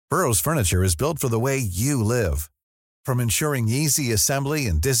Burrow's furniture is built for the way you live. From ensuring easy assembly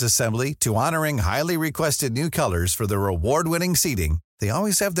and disassembly to honoring highly requested new colors for their award-winning seating, they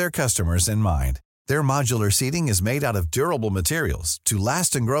always have their customers in mind. Their modular seating is made out of durable materials to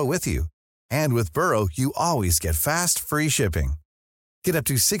last and grow with you. And with Burrow, you always get fast, free shipping. Get up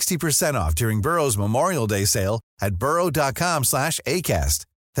to 60% off during Burrow's Memorial Day sale at burrow.com/ACAST.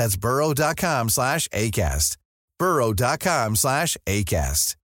 That's burrow.com/ACAST.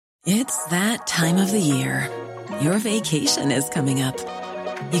 burrow.com/ACAST. It's that time of the year. Your vacation is coming up.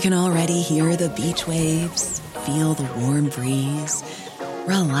 You can already hear the beach waves, feel the warm breeze,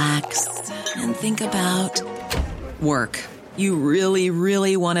 relax, and think about work. You really,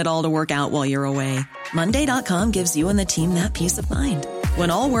 really want it all to work out while you're away. Monday.com gives you and the team that peace of mind.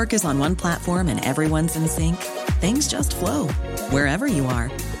 When all work is on one platform and everyone's in sync, things just flow. Wherever you are,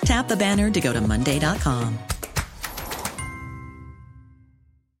 tap the banner to go to Monday.com.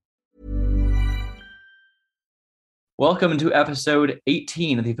 Welcome to episode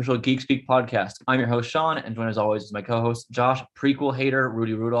 18 of the official Geek Speak podcast. I'm your host, Sean, and joined as always is my co-host, Josh, prequel hater,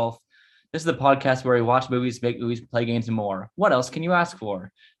 Rudy Rudolph. This is the podcast where we watch movies, make movies, play games, and more. What else can you ask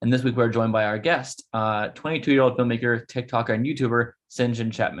for? And this week we're joined by our guest, 22-year-old filmmaker, TikToker, and YouTuber,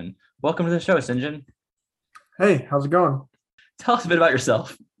 Sinjin Chapman. Welcome to the show, Sinjin. Hey, how's it going? Tell us a bit about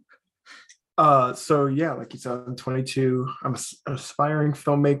yourself. So yeah, like you said, I'm 22. I'm an aspiring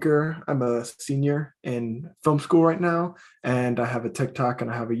filmmaker. I'm a senior in film school right now, and I have a TikTok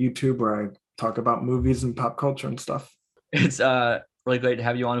and I have a YouTube where I talk about movies and pop culture and stuff. It's really great to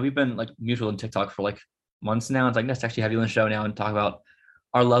have you on. We've been like mutual in TikTok for like months now. It's like nice to actually have you on the show now and talk about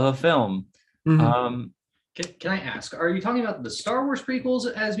our love of film. Mm-hmm. Can I ask, are you talking about the Star Wars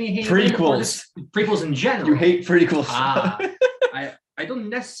prequels as being hated? Prequels. Prequels in general. You hate prequels. I don't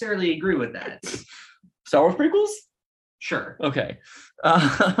necessarily agree with that. Star Wars prequels? Sure. Okay.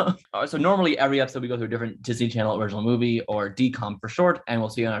 So normally every episode we go through a different Disney Channel original movie, or DCOM for short, and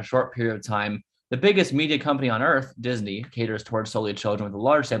we'll see in a short period of time the biggest media company on earth, Disney, caters towards solely children with a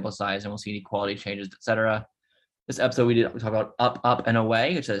large sample size, and we'll see any quality changes, etc. This episode we talk about Up, Up, and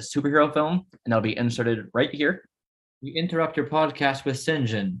Away, which is a superhero film, and that'll be inserted right here. We interrupt your podcast with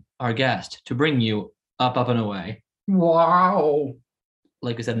Sinjin, our guest, to bring you Up, Up, and Away. Wow.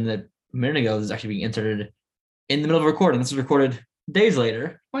 Like we said a minute ago, this is actually being inserted in the middle of recording. This is recorded days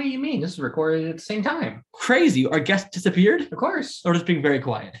later. What do you mean? This is recorded at the same time. Crazy. Our guest disappeared? Of course. Or just being very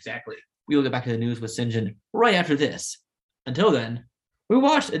quiet. Exactly. We will get back to the news with Sinjin right after this. Until then, we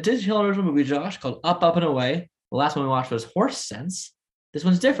watched a Disney Channel original movie, Josh, called Up, Up, and Away. The last one we watched was Horse Sense. This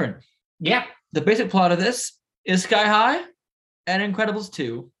one's different. Yeah. The basic plot of this is Sky High and Incredibles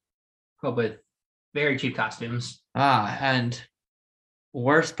 2. Well, with very cheap costumes. And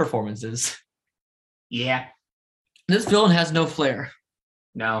worst performances. Yeah. This villain has no flair.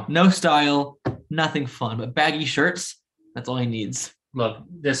 No style, nothing fun, but baggy shirts, that's all he needs. Look,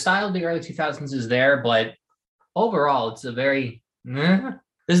 the style of the early 2000s is there, but overall, it's a very... This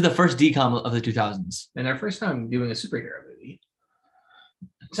is the first DCOM of the 2000s. And their first time doing a superhero movie.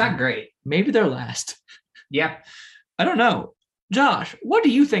 It's not great. Maybe their last. Yeah. I don't know. Josh, what do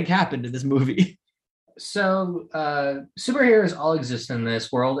you think happened in this movie? So superheroes all exist in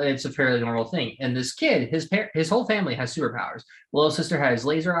this world. It's a fairly normal thing. And this kid, his whole family has superpowers. Little sister has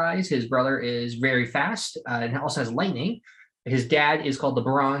laser eyes. His brother is very fast and also has lightning. His dad is called the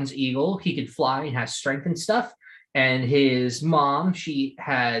Bronze Eagle. He can fly and has strength and stuff. And his mom, she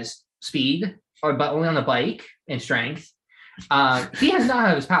has speed, but only on the bike and strength. He does not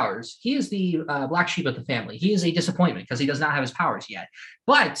have his powers. He is the black sheep of the family. He is a disappointment because he does not have his powers yet.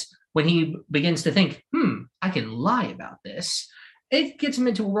 But when he begins to think, I can lie about this, it gets him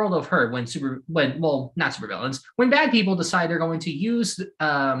into a world of hurt not supervillains, when bad people decide they're going to use,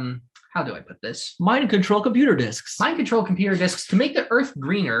 how do I put this? Mind control computer discs. Mind control computer discs to make the earth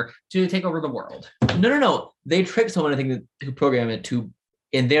greener to take over the world. No. They trick someone, I think, who program it to,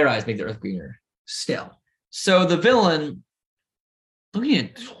 in their eyes, make the earth greener. Still. So the villain, looking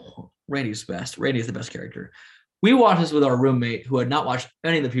at Randy's best. Randy is the best character. We watched this with our roommate who had not watched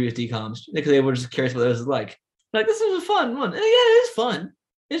any of the previous DCOMs because they were just curious what it was like. Like, this was a fun one. And yeah, it is fun.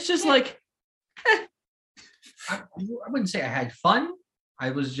 It's just like, I wouldn't say I had fun. I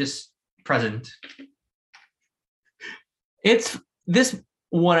was just present. It's this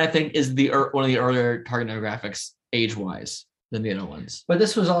one, I think, is one of the earlier target demographics age-wise than the other ones. But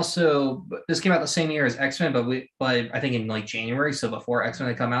this came out the same year as X-Men, but I think in like January, so before X-Men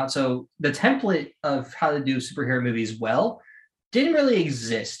had come out. So the template of how to do superhero movies well didn't really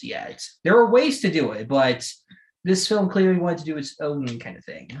exist yet. There were ways to do it, but this film clearly wanted to do its own kind of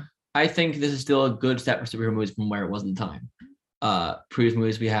thing. I think this is still a good step for superhero movies from where it was in time. previous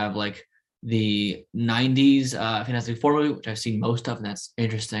movies. We have like the 90s Fantastic Four movie, which I've seen most of, and that's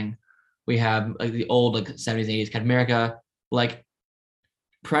interesting. We have like the old like 70s, 80s Captain America, like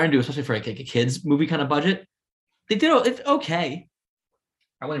trying to do, especially for like a kids movie kind of budget. They did it's okay.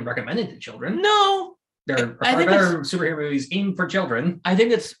 I wouldn't recommend it to children. No, There are better superhero movies aimed for children. I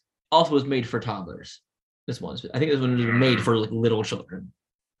think it's also was made for toddlers. This one's, I think this one was made for like little children,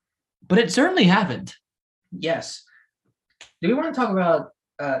 but it certainly happened. Yes. Do we want to talk about?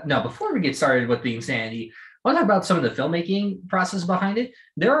 No, before we get started with the insanity, I want to talk about some of the filmmaking process behind it.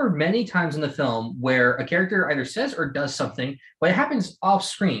 There are many times in the film where a character either says or does something, but it happens off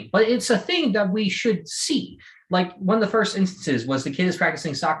screen. But it's a thing that we should see. Like one of the first instances was the kid is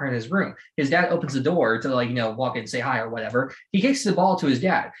practicing soccer in his room. His dad opens the door to walk in, say hi or whatever. He kicks the ball to his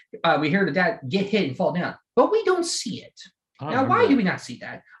dad. We hear the dad get hit and fall down, but we don't see it. Now, why do we not see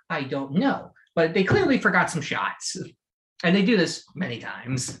that? I don't know. But they clearly forgot some shots. And they do this many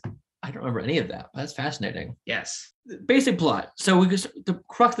times. I don't remember any of that. That's fascinating. Yes. Basic plot. So the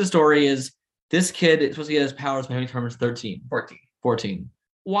crux of the story is this kid is supposed to get his powers when he turns 13. 14.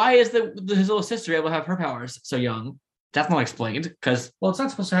 Why is his little sister able to have her powers so young? That's not explained because... Well, it's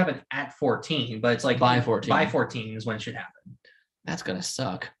not supposed to happen at 14, but it's like by 14. By 14 is when it should happen. That's going to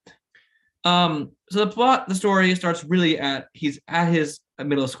suck. So the story starts really he's at his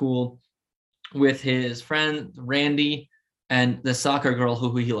middle school with his friend Randy and the soccer girl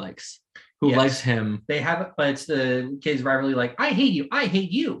who he likes, likes him. They have it, but it's the kids rivalry. Like, I hate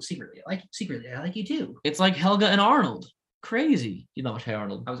you. Secretly, I like you too. It's like Helga and Arnold. Crazy. You know Hey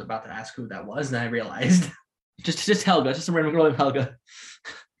Arnold. I was about to ask who that was, and then I realized just Helga, just a random girl named Helga.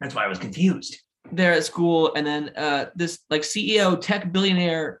 That's why I was confused. They're at school, and then this like CEO tech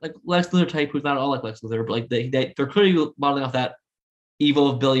billionaire like Lex Luthor type, who's not all like Lex Luthor, but like they're clearly modeling off that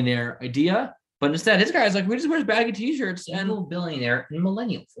evil billionaire idea. But instead, his guy's like, we just wears baggy t-shirts and evil billionaire in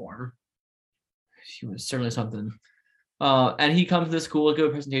millennial form. She was certainly something. And he comes to the school, give a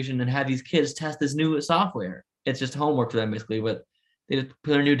presentation, and have these kids test this new software. It's just homework for them basically, but they just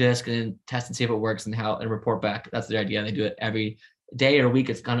put a new disc and test and see if it works and report back. That's their idea. They do it every day or week.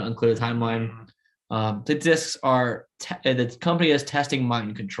 It's kind of unclear the timeline. The discs are the company is testing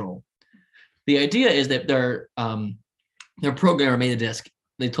mind control. The idea is that their programmer made a disc.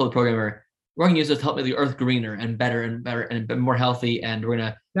 They told the programmer, we're going to use this to help make the earth greener and better and more healthy, and we're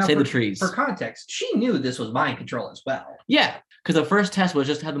going to save the trees. For context, she knew this was mind control as well. Yeah, because the first test was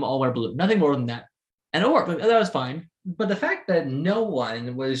just to have them all wear blue. Nothing more than that. And it worked. That was fine. But the fact that no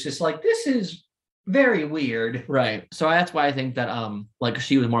one was just like, this is very weird. Right. So that's why I think that like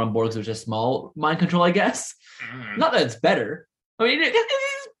she was more on board because it was just small mind control, I guess. Not that it's better. I mean, it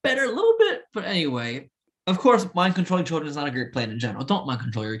is better a little bit. But anyway, of course, mind controlling children is not a great plan in general. Don't mind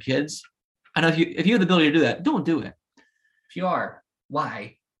control your kids. I know if you have the ability to do that, don't do it. If you are,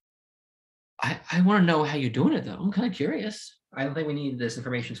 why? I want to know how you're doing it, though. I'm kind of curious. I don't think we need this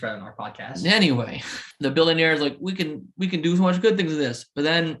information spread on our podcast. Anyway, the billionaire is like, we can do so much good things with this. But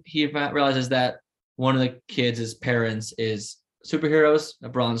then he realizes that one of the kids' parents is superheroes, a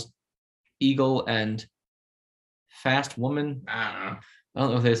bronze eagle and fast woman. I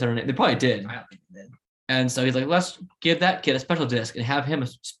don't know if they said her name. They probably did. I don't think they did. And so he's like, let's give that kid a special disc and have him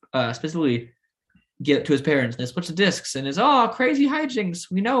specifically get it to his parents. And they switch the discs and it's, crazy hijinks.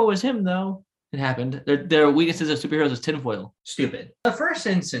 We know it was him, though. It happened. Their weaknesses of superheroes is tinfoil. Stupid. The first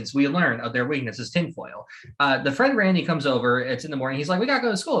instance we learn of their weakness is tinfoil. The friend Randy comes over. It's in the morning. He's like, we got to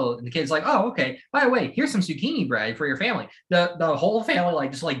go to school. And the kid's like, oh, okay. By the way, here's some zucchini bread for your family. The whole family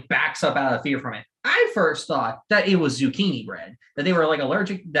just backs up out of fear from it. I first thought that it was zucchini bread, that they were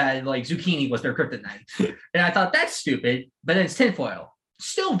allergic, that zucchini was their kryptonite. And I thought that's stupid, but then it's tinfoil.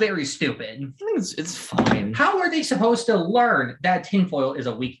 Still very stupid. I think it's fine. How are they supposed to learn that tinfoil is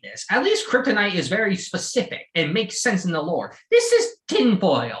a weakness? At least kryptonite is very specific and makes sense in the lore. This is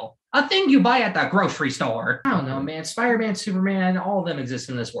tinfoil, a thing you buy at the grocery store. I don't know, man. Spider-Man, Superman, all of them exist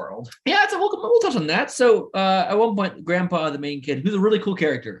in this world. Yeah, we'll touch on that. So at one point, Grandpa, the main kid, who's a really cool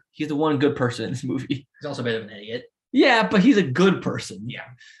character, he's the one good person in this movie. He's also a bit of an idiot. Yeah, but he's a good person. Yeah.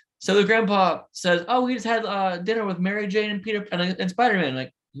 So the grandpa says, we just had dinner with Mary Jane and Peter and Spider-Man.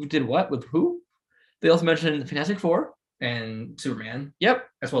 Like, you did what? With who? They also mentioned Fantastic Four. And Superman. Yep.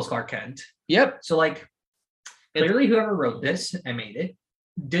 As well as Clark Kent. Yep. So, clearly whoever wrote this and made it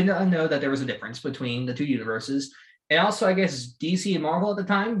did not know that there was a difference between the two universes. And also, I guess, DC and Marvel at the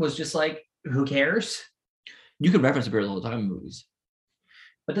time was just who cares? You can reference superheroes all the time in movies.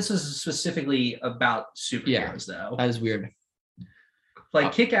 But this was specifically about superheroes, though. That is weird.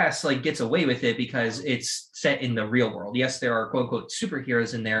 Kick-Ass gets away with it because it's set in the real world. Yes, there are quote unquote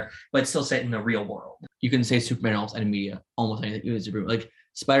superheroes in there, but it's still set in the real world. you can say Superman almost any media, almost anything. Even Superman, like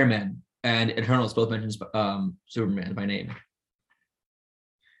Spider-Man and Eternals both mention Superman by name.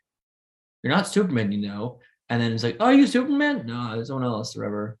 You're not Superman, you know. And then it's like, oh, are you Superman? No, there's someone else.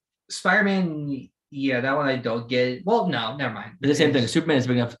 Whatever. Spider-Man, yeah, that one I don't get. Well, no, never mind. It's the same thing. Superman is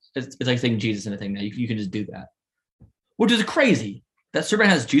big enough. It's like saying Jesus in a thing now. You can just do that, which is crazy. That Superman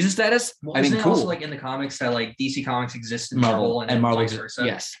has Jesus status. Well, I mean, isn't it cool. also like in the comics that like DC Comics exists in Marvel and Marvel vice versa.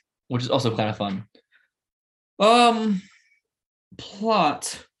 yes, which is also kind of fun.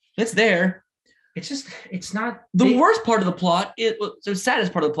 Plot. It's there. It's not The worst part of the plot, the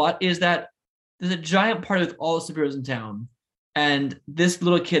saddest part of the plot is that there's a giant party with all the superheroes in town. And this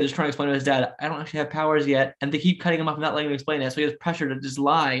little kid is trying to explain to his dad, I don't actually have powers yet. And they keep cutting him off and not letting him explain it. So he has pressure to just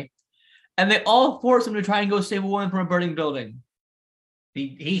lie. And they all force him to try and go save a woman from a burning building.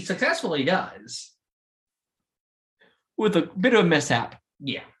 He successfully does. With a bit of a mishap.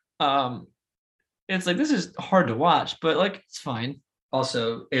 Yeah. It's like, this is hard to watch, but like, it's fine.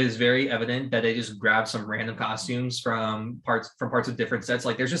 Also, it is very evident that they just grabbed some random costumes from parts of different sets.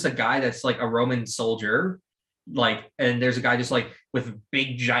 Like there's just a guy that's like a Roman soldier, like, and there's a guy just like with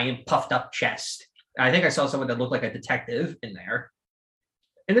big giant puffed up chest. I think I saw someone that looked like a detective in there.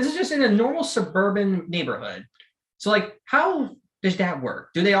 And this is just in a normal suburban neighborhood. So like, how does that work?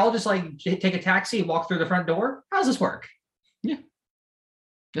 Do they all just like take a taxi and walk through the front door? How does this work? Yeah.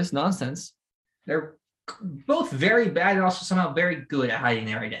 It's nonsense. They're both very bad and also somehow very good at hiding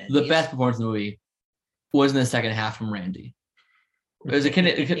their identity. The best performance in the movie was in the second half from Randy. It was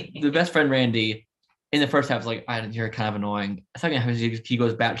the best friend Randy in the first half was like, I didn't hear it, kind of annoying. The second half is he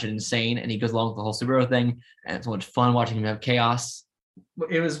goes batshit insane and he goes along with the whole superhero thing, and it's so much fun watching him have chaos.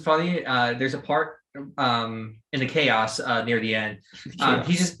 It was funny. There's a part in the chaos near the end.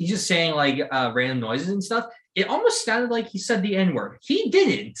 He's just saying like random noises and stuff. It almost sounded like he said the N-word. He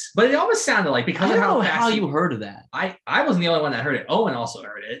didn't, but it almost sounded like because I of don't know fast how you heard of that. I wasn't the only one that heard it. Owen also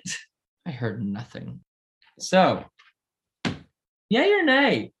heard it. I heard nothing. So, yay or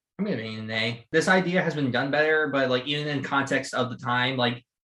nay? I'm gonna be nay. This idea has been done better, but like even in context of the time, like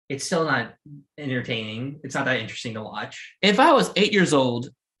it's still not entertaining. It's not that interesting to watch. If I was 8 years old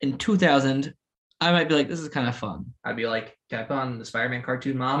in 2000, I might be like, this is kind of fun. I'd be like, can I put on the Spider-Man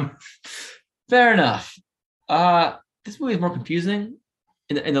cartoon, Mom? Fair enough. This movie is more confusing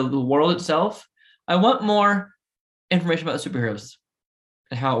in the world itself. I want more information about the superheroes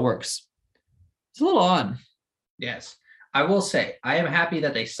and how it works. It's a little odd. Yes. I will say, I am happy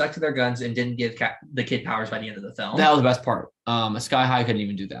that they stuck to their guns and didn't give the kid powers by the end of the film. That was the best part. Sky High couldn't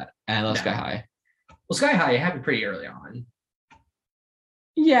even do that. And I love Sky High. Well, Sky High happened pretty early on.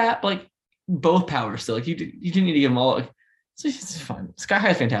 Yeah, but like both powers still. Like you didn't need to give them all. Like, it's fun. Sky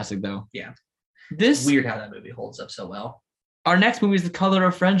High is fantastic though. Yeah. This weird how that movie holds up so well. Our next movie is The Color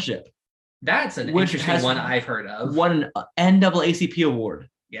of Friendship. That's an interesting one I've heard of. Won an NAACP award.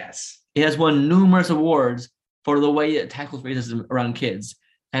 Yes. It has won numerous awards for the way it tackles racism around kids.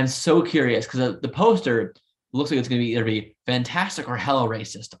 I'm so curious because the poster looks like it's going to be either be fantastic or hella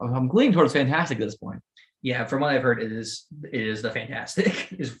racist. I'm leaning towards fantastic at this point. Yeah, from what I've heard, it is the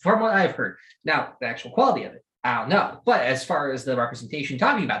fantastic. Is from what I've heard. Now, the actual quality of it, I don't know. But as far as the representation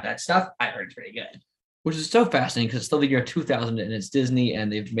talking about that stuff, I heard it's pretty good. Which is so fascinating because it's still the year 2000 and it's Disney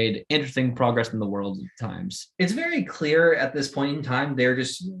and they've made interesting progress in the world at times. It's very clear at this point in time, they're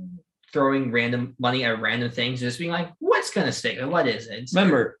just throwing random money at random things, just being like, what's going to stick and what isn't?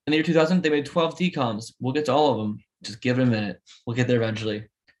 Remember, in the year 2000, they made 12 DComs. We'll get to all of them. Just give it a minute. We'll get there eventually.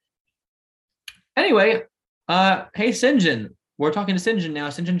 Anyway, hey, St. John. We're talking to St. John now.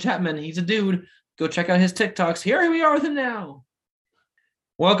 St. John Chapman. He's a dude. Go check out his TikToks. Here we are with him now.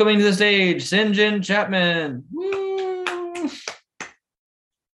 Welcoming to the stage, St. John Chapman. Woo!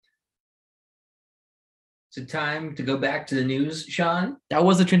 Is it time to go back to the news, Sean? That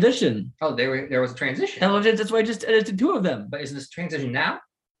was a transition. Oh, there was a transition. That's why I just edited two of them. But isn't this transition now?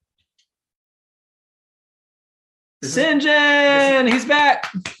 St. John, he's back.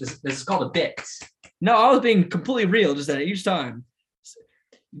 This is called a bit. No, I was being completely real just at each time.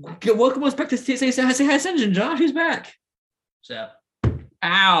 Welcome us back to say hi, St. John. Josh, he's back. So,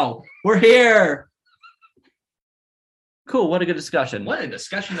 ow, we're here. Cool. What a good discussion. What a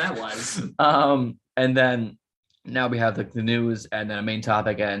discussion that was. And then now we have the news and then a main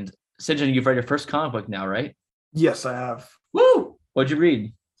topic. And St. John, you've read your first comic book now, right? Yes, I have. Woo! What'd you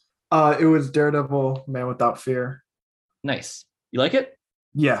read? It was Daredevil, Man Without Fear. Nice. You like it?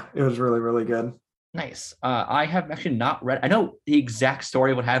 Yeah, it was really, really good. Nice. I have actually not read. I know the exact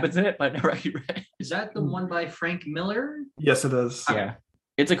story of what happens in it, but I've never actually read it. Is that the one by Frank Miller? Yes, it is. Yeah.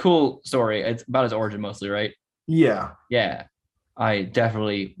 It's a cool story. It's about his origin mostly, right? Yeah. Yeah. I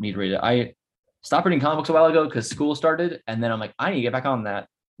definitely need to read it. stopped reading comic books a while ago because school started, and then I'm like, I need to get back on that.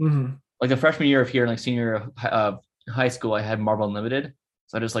 Mm-hmm. Like the freshman year of here and like senior year of high school, I had Marvel Unlimited,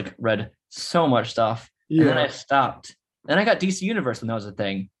 so I just like read so much stuff, and then I stopped. Then I got DC Universe when that was a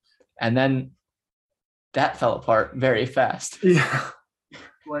thing, and then that fell apart very fast. Yeah.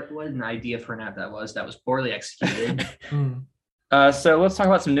 What an idea for an app that was poorly executed. So let's talk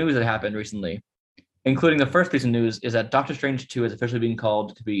about some news that happened recently, including the first piece of news is that Doctor Strange 2 is officially being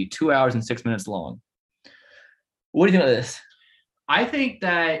called to be 2 hours and 6 minutes long. What do you think of this? I think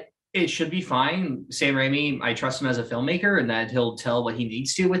that it should be fine. Sam Raimi, I trust him as a filmmaker and that he'll tell what he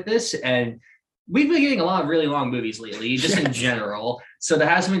needs to with this. And we've been getting a lot of really long movies lately, just in general. So to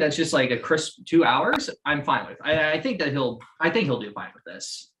have something that's just like a crisp 2 hours, I'm fine with. I think he'll do fine with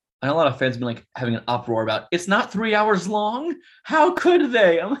this. I know a lot of fans have been like having an uproar about it's not 3 hours long. How could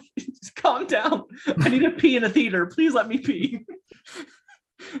they? I'm like, just calm down. I need to pee in a theater. Please let me pee.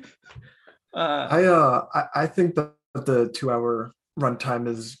 I think that the 2 hour runtime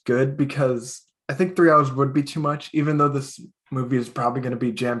is good because I think 3 hours would be too much, even though this movie is probably going to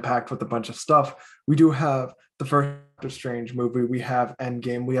be jam-packed with a bunch of stuff. We do have the first Doctor Strange movie, we have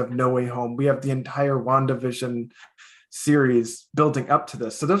Endgame, we have No Way Home, we have the entire WandaVision series building up to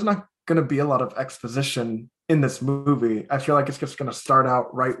this. So there's not going to be a lot of exposition in this movie. I feel like it's just going to start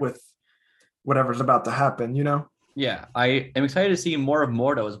out right with whatever's about to happen, you know? Yeah, I am excited to see more of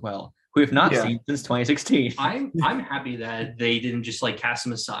Mordo as well, who we've not seen since 2016. I'm happy that they didn't just like cast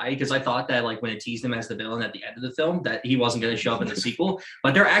him aside, because I thought that like when it teased him as the villain at the end of the film that he wasn't going to show up in the sequel,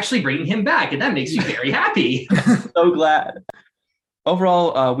 but they're actually bringing him back, and that makes me very happy. So glad.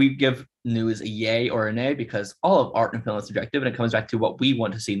 Overall, we give news a yay or a nay because all of art and film is subjective, and it comes back to what we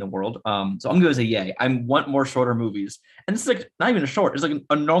want to see in the world. So I'm going to give it a yay. I want more shorter movies, and this is like not even a short; it's like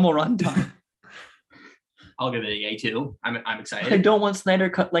a normal runtime. I'll give it a yay too. I'm excited. I don't want Snyder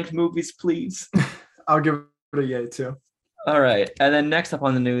cut length movies, please. I'll give it a yay too. All right, and then next up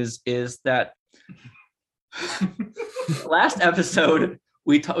on the news is that last episode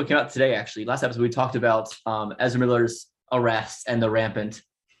we came out today. Actually, last episode we talked about Ezra Miller's arrest and the rampant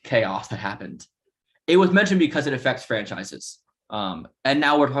chaos that happened. It was mentioned because it affects franchises, and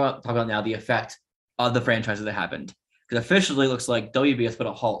now we're talking about now the effect of the franchises that happened. Because officially, it looks like WB has put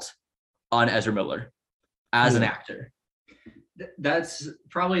a halt on Ezra Miller as an actor. That's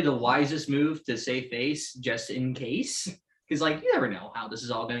probably the wisest move to save face, just in case. Because, like, you never know how this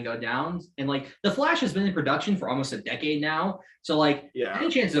is all going to go down. And, like, The Flash has been in production for almost a decade now. So, like, any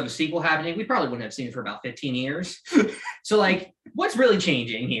chances of a sequel happening, we probably wouldn't have seen it for about 15 years. So, like, what's really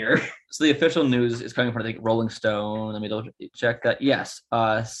changing here? So the official news is coming from, I think, Rolling Stone. Let me check that. Yes,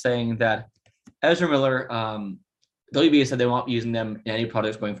 saying that Ezra Miller, WB has said they won't be using them in any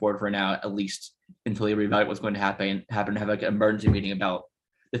projects going forward for now, at least until they reevaluate what's going to happen and have like an emergency meeting about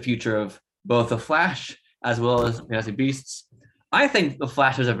the future of both The Flash as well as Fantastic Beasts. I think The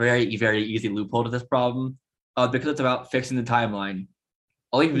Flash is a very, very easy loophole to this problem because it's about fixing the timeline.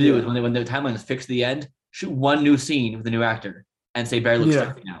 All you have to do is when the timeline is fixed at the end, shoot one new scene with a new actor and say Barry looks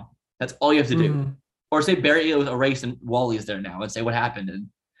different now. That's all you have to do. Or say Barry was erased and Wally's there now and say what happened and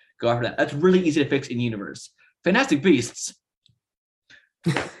go after that. That's really easy to fix in universe. Fantastic Beasts.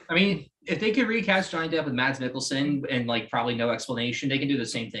 I mean, if they could recast Johnny Depp with Mads Mikkelsen and like probably no explanation, they can do the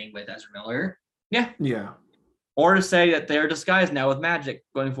same thing with Ezra Miller. Yeah. Or to say that they're disguised now with magic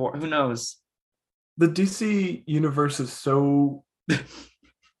going forward. Who knows? The DC universe is so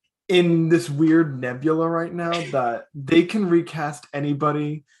in this weird nebula right now that they can recast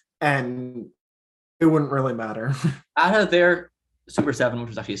anybody and it wouldn't really matter. Out of their Super 7, which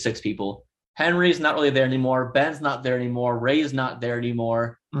was actually 6 people, Henry's not really there anymore. Ben's not there anymore. Ray's not there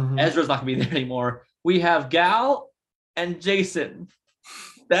anymore. Ezra's not going to be there anymore. We have Gal and Jason.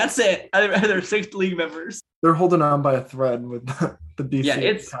 That's it. They're 6 league members. They're holding on by a thread with the DC. Yeah,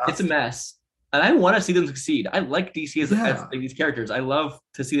 it's a mess. And I want to see them succeed. I like DC as like, these characters. I love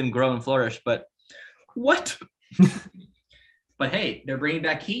to see them grow and flourish, but what? But hey, they're bringing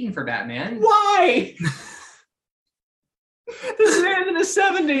back Keaton for Batman. Why? This man's in his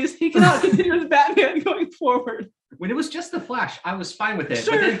 70s. He cannot continue as Batman going forward. When it was just The Flash, I was fine with it.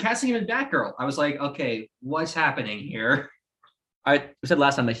 Sure. But then casting him as Batgirl, I was like, okay, what's happening here? I said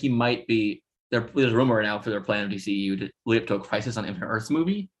last time that he might be there's a rumor now for their plan of DCU to lead up to a Crisis on Infinite Earths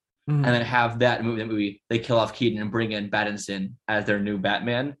movie, and then have that movie they kill off Keaton and bring in Pattinson as their new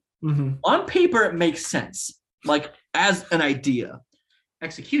Batman. On paper, it makes sense, like as an idea.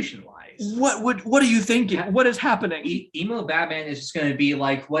 Execution wise, what are you thinking? What is happening? Emo Batman is just going to be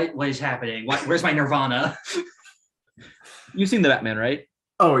like, what is happening? Where's my Nirvana? You've seen the Batman, right?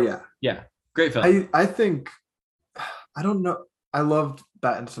 Oh yeah, great film. I think I don't know. I loved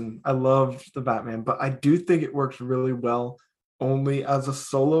Pattinson. I love the Batman, but I do think it works really well only as a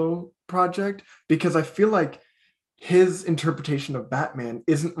solo project because I feel like his interpretation of Batman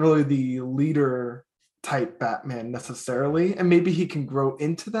isn't really the leader type Batman necessarily, and maybe he can grow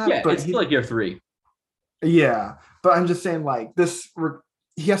into that. Yeah, but it's still like year 3. Yeah, but I'm just saying, like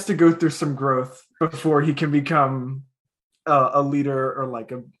he has to go through some growth before he can become a leader or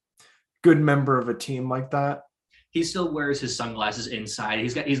like a good member of a team like that. He still wears his sunglasses inside.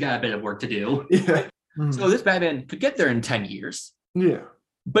 He's got a bit of work to do. Yeah. So this Batman could get there in 10 years. Yeah.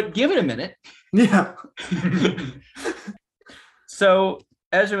 But give it a minute. Yeah. So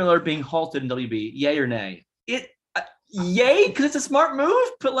Ezra Miller being halted in WB, yay or nay? Yay, because it's a smart move,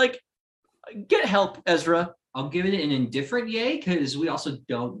 but like, get help, Ezra. I'll give it an indifferent yay because we also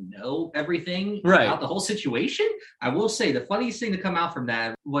don't know everything Right. about the whole situation. I will say the funniest thing to come out from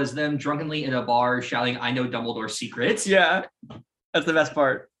that was them drunkenly in a bar shouting, "I know Dumbledore's secrets." Yeah, that's the best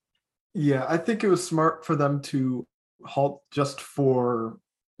part. Yeah, I think it was smart for them to halt just for,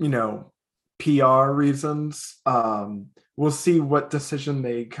 PR reasons. We'll see what decision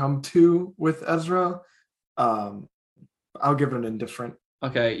they come to with Ezra. I'll give it an indifferent.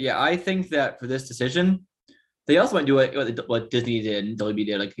 Okay, yeah, I think that for this decision, they also might do what Disney did and WB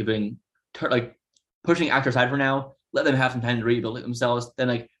did, like pushing actors aside for now, let them have some time to rebuild it themselves. Then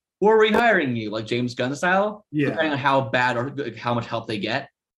like we're rehiring you, like James Gunn style, depending on how bad or how much help they get.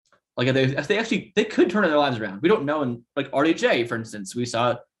 Like if they could turn their lives around. We don't know. And like RDJ, for instance, we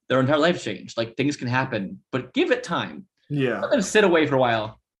saw their entire life change. Like things can happen, but give it time. Yeah. Let them sit away for a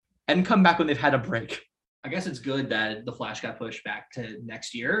while and come back when they've had a break. I guess it's good that the Flash got pushed back to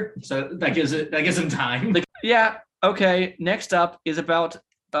next year, so that gives them time. Yeah. Okay. Next up is about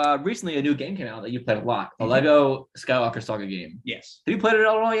recently a new game came out that you played a lot, the Lego Skywalker Saga game. Yes. Have you played it at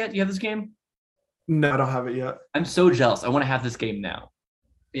all yet? Do you have this game? No, I don't have it yet. I'm so jealous. I want to have this game now.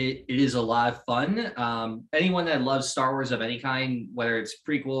 It is a lot of fun. Anyone that loves Star Wars of any kind, whether it's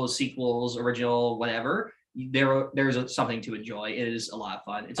prequels, sequels, original, whatever, there's something to enjoy. It is a lot of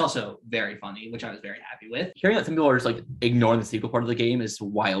fun. It's also very funny, which I was very happy with. Hearing that some people are just like ignoring the sequel part of the game is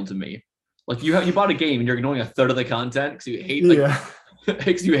wild to me. Like you bought a game and you're ignoring a third of the content because you hate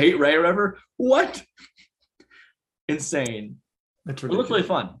because you hate Rey or whatever. What? Insane. It looks really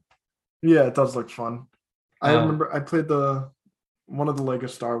fun. Yeah, it does look fun. I remember I played one of the Lego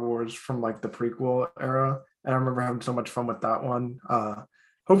Star Wars from like the prequel era, and I remember having so much fun with that one.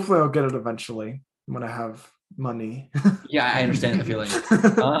 Hopefully I'll get it eventually when I have money. Yeah, I understand the feeling.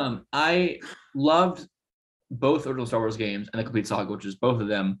 I loved both original Star Wars games and the complete saga, which is both of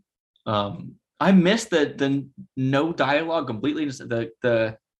them. I missed the no dialogue completely, just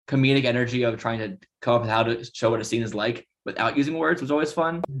the comedic energy of trying to come up with how to show what a scene is like without using words was always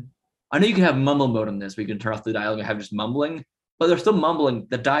fun. I know you can have mumble mode on this, where you can turn off the dialogue and have just mumbling, but they're still mumbling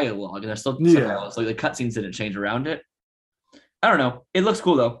the dialogue and they're still subtitles, so the cutscenes didn't change around it. I don't know. It looks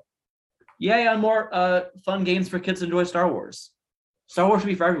cool though. Yay on more fun games for kids to enjoy Star Wars. Star Wars should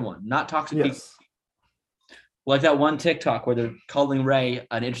be for everyone, not toxic people. Like that one TikTok where they're calling Rey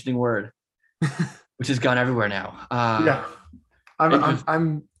an interesting word, which has gone everywhere now. Yeah,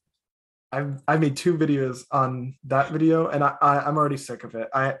 I made 2 videos on that video, and I'm already sick of it.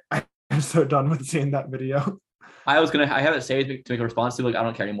 I'm so done with seeing that video. I have it saved to make a response to. Like I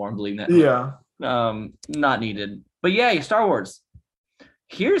don't care anymore. I'm deleting that. Yeah. Not needed. But yay, Star Wars.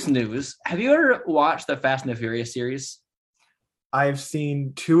 Here's news. Have you ever watched the Fast and the Furious series? I've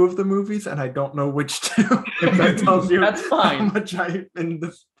seen 2 of the movies, and I don't know which 2. If that tells you That's fine. how much I'm in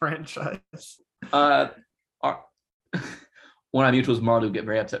this franchise. One of my mutuals, Marlo, would get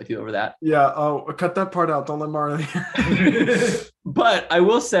very upset with you over that. Yeah. Oh, cut that part out. Don't let Marlo hear. But I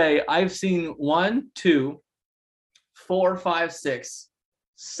will say I've seen 1, 2, 4, 5, 6,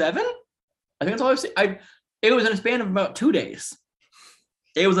 7. I think that's all I've seen. It was in a span of about 2 days.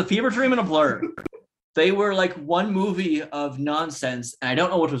 It was a fever dream and a blur. They were like one movie of nonsense, and I don't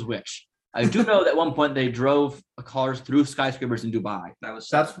know which was which. I do know that at one point they drove cars through skyscrapers in Dubai.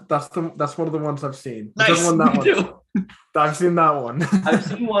 That's one of the ones I've seen. Nice. I've seen that one. I've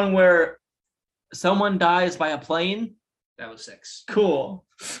seen one where someone dies by a plane. That was 6. Cool.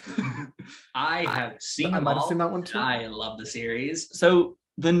 I have seen them I might all. have seen that one too. I love the series. So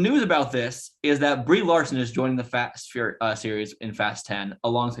the news about this is that Brie Larson is joining the Fast series in Fast 10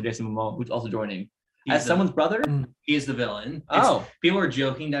 alongside Jason Momoa, who's also joining. As someone's brother? He is the villain. People are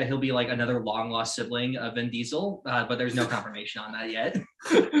joking that he'll be like another long-lost sibling of Vin Diesel, but there's no confirmation on that yet.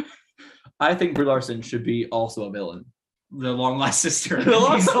 I think Brie Larson should be also a villain. The long-lost sister of The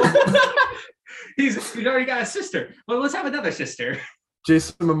long- He's already got a sister. Well, let's have another sister.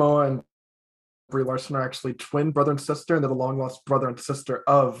 Jason Momoa and Brie Larson are actually twin brother and sister, and they're the long lost brother and sister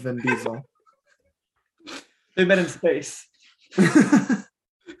of Vin Diesel. They met in space. But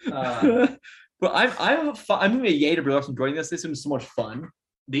I'm gonna be yay to Brie Larson joining this. This is so much fun.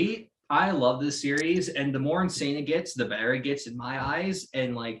 I love this series, and the more insane it gets, the better it gets in my eyes.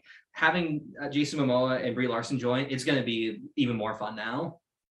 And like having Jason Momoa and Brie Larson join, it's gonna be even more fun now.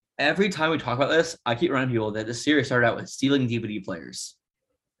 Every time we talk about this, I keep reminding people that this series started out with stealing DVD players.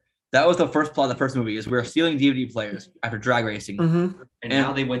 That was the first plot of the first movie, is we were stealing DVD players after drag racing. Mm-hmm. And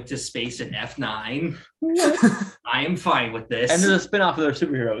now they went to space in F9. I am fine with this. And there's a spinoff of their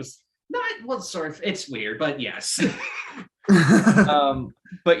superheroes. Sort of, it's weird, but yes.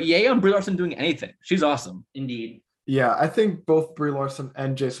 But yay on Brie Larson doing anything. She's awesome. Indeed. Yeah, I think both Brie Larson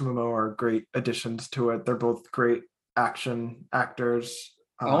and Jason Momoa are great additions to it. They're both great action actors.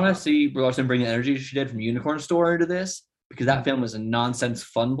 I want to see Brie Larson bring the energy she did from Unicorn Store into this, because that film was a nonsense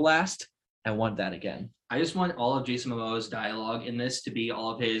fun blast. I want that again. I just want all of Jason Momoa's dialogue in this to be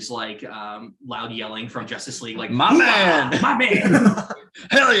all of his like loud yelling from Justice League, like my man, my man,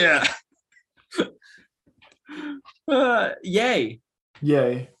 hell yeah, yay.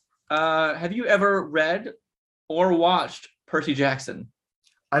 Have you ever read or watched Percy Jackson?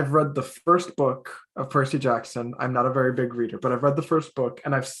 I've read the first book of Percy Jackson. I'm not a very big reader, but I've read the first book,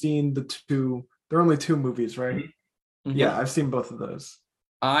 and I've seen the two. There are only two movies, right? Mm-hmm. Yeah, I've seen both of those.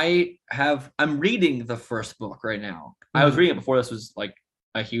 I'm reading the first book right now. Mm-hmm. I was reading it before this was like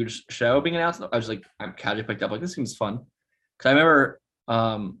a huge show being announced. I was like, I'm casually picked up, like, this seems fun. Because I remember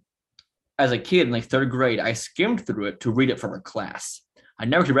as a kid in like third grade, I skimmed through it to read it for a class. I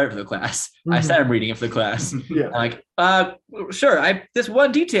never read it for the class. Mm-hmm. I started reading it for the class. Yeah. Like, sure, this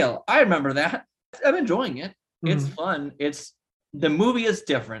one detail, I remember that. I'm enjoying it. Mm-hmm. It's fun. The movie is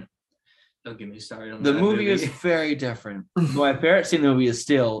different. Don't get me started on the movie is very different. My favorite scene in the movie is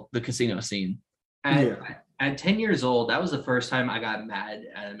still the casino scene. At 10 years old, that was the first time I got mad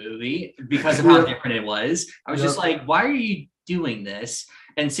at a movie because of how different it was. I was just like, why are you doing this?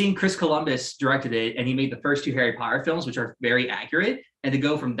 And seeing Chris Columbus directed it, and he made the first two Harry Potter films, which are very accurate, and to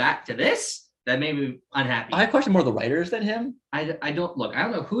go from that to this, that made me unhappy. I question more the writers than him. I don't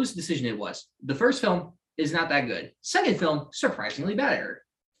know whose decision it was. The first film is not that good. Second film, surprisingly better.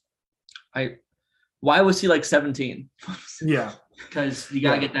 Why was he like 17? Yeah. Because you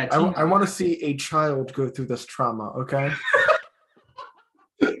gotta get that. I want to see a child go through this trauma. Okay.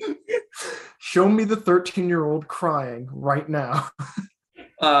 Show me the 13-year-old crying right now.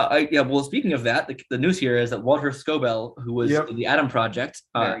 Well, speaking of that, the news here is that Walter Scobell, who was in the Adam Project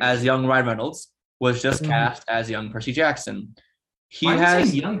as young Ryan Reynolds, was just cast as young Percy Jackson. Why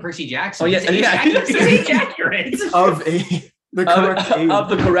has young Percy Jackson. Oh yeah, he's age accurate of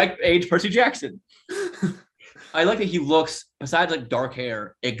the correct age Percy Jackson. I like that he looks, besides like dark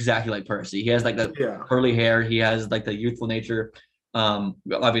hair, exactly like Percy. He has like the curly hair. He has like the youthful nature,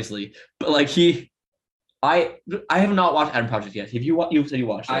 obviously. But like I have not watched Adam Project yet. Have you? You said you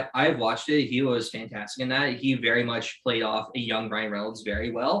watched it. I've watched it. He was fantastic in that. He very much played off a young Ryan Reynolds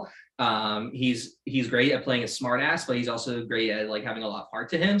very well. He's great at playing a smartass, but he's also great at like having a lot of heart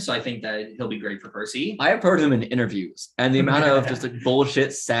to him. So I think that he'll be great for Percy. I have heard him in interviews, and the amount of just like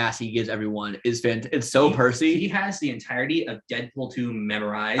bullshit sass he gives everyone is fantastic. It's so Percy. He has the entirety of Deadpool 2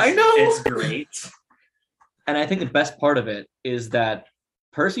 memorized. I know. It's great. And I think the best part of it is that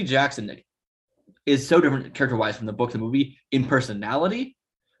Percy Jackson is so different character-wise from the book to the movie in personality.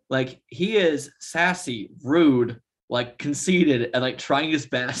 Like, he is sassy, rude, like conceited, and like trying his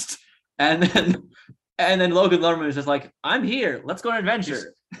best. And then Logan Lerman is just like, I'm here. Let's go on an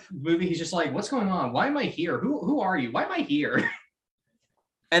adventure. Movie, he's just like, what's going on? Why am I here? Who are you? Why am I here?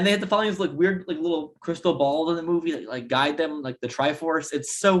 And they have to follow these like weird like little crystal balls in the movie that like guide them, like the Triforce.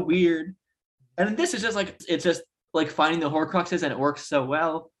 It's so weird. And this is just like, it's just like finding the Horcruxes, and it works so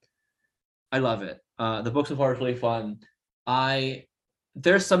well. I love it. The book so far is really fun.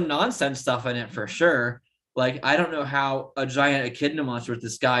 There's some nonsense stuff in it for sure. Like, I don't know how a giant echidna monster was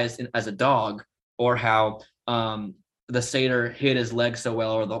disguised as a dog, or how the satyr hid his leg so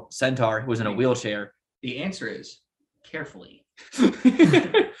well, or the centaur who was in a wheelchair. The answer is carefully.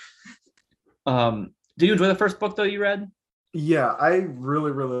 Did you enjoy the first book though you read? Yeah, I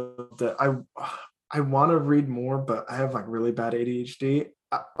really, really loved it. I want to read more, but I have like really bad ADHD.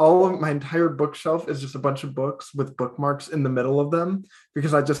 All of my entire bookshelf is just a bunch of books with bookmarks in the middle of them,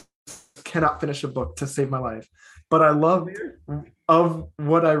 because I just cannot finish a book to save my life. But I loved of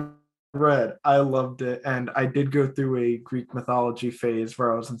what I read. I loved it. And I did go through a Greek mythology phase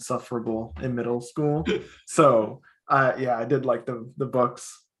where I was insufferable in middle school. So I did like the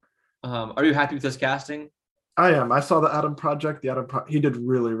books. Are you happy with this casting? I am. I saw the Adam Project. He did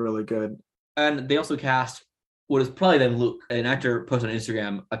really, really good. And they also cast what is probably then Luke. An actor posted on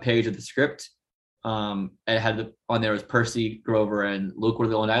Instagram a page of the script. And it had on there was Percy, Grover, and Luke were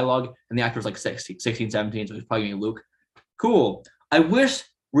the only dialogue. And the actor was like 16, 17, so he's probably going to be Luke. Cool. I wish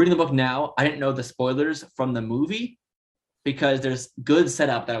reading the book now, I didn't know the spoilers from the movie because there's good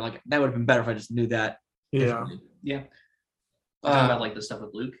setup that I'm like, that would have been better if I just knew that. Yeah. Yeah. Talking about like the stuff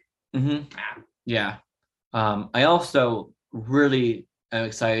with Luke. Mm-hmm. Yeah. I also really am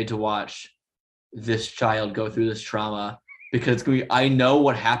excited to watch this child go through this trauma because it's gonna be, I know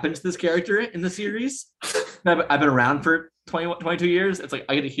what happens to this character in the series. I've been around for 22 years. It's like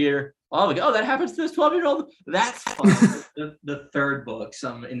I get to hear, that happens to this 12-year-old. That's fun. the third book,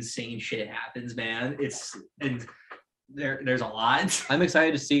 some insane shit happens, man. There's a lot. I'm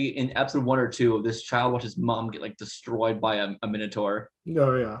excited to see in episode 1 or 2 this child watch his mom get like destroyed by a minotaur.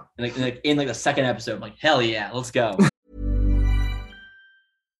 Oh yeah. And in the second episode, I'm like, hell yeah, let's go.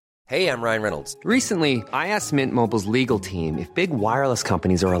 Hey, I'm Ryan Reynolds. Recently, I asked Mint Mobile's legal team if big wireless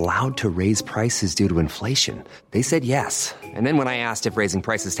companies are allowed to raise prices due to inflation. They said yes. And then when I asked if raising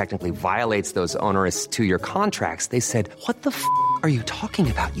prices technically violates those onerous 2-year contracts, they said, "What the f*** are you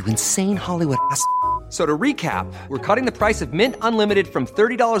talking about, you insane Hollywood ass?" So to recap, we're cutting the price of Mint Unlimited from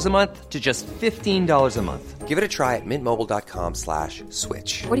 $30 a month to just $15 a month. Give it a try at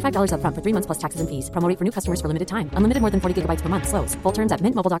mintmobile.com/switch. $45 up front for 3 months plus taxes and fees. Promo rate for new customers for limited time. Unlimited more than 40 gigabytes per month. Slows full terms at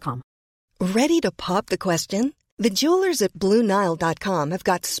mintmobile.com. Ready to pop the question? The jewelers at BlueNile.com have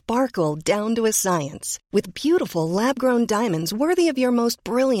got sparkle down to a science with beautiful lab-grown diamonds worthy of your most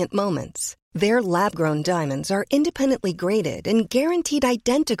brilliant moments. Their lab-grown diamonds are independently graded and guaranteed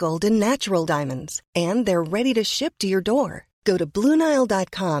identical to natural diamonds. And they're ready to ship to your door. Go to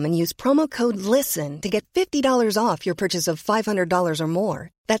BlueNile.com and use promo code LISTEN to get $50 off your purchase of $500 or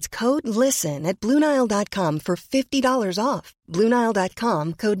more. That's code LISTEN at BlueNile.com for $50 off.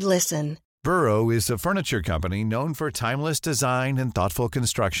 BlueNile.com, code LISTEN. Burrow is a furniture company known for timeless design and thoughtful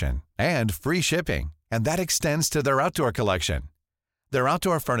construction and free shipping, and that extends to their outdoor collection. Their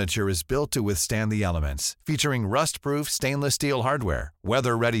outdoor furniture is built to withstand the elements, featuring rust-proof stainless steel hardware,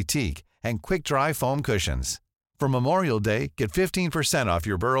 weather-ready teak, and quick-dry foam cushions. For Memorial Day, get 15% off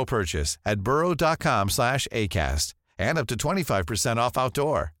your Burrow purchase at burrow.com/ACAST and up to 25% off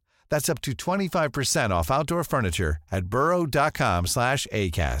outdoor. That's up to 25% off outdoor furniture at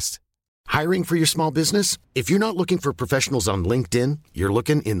burrow.com/ACAST. Hiring for your small business? If you're not looking for professionals on LinkedIn, you're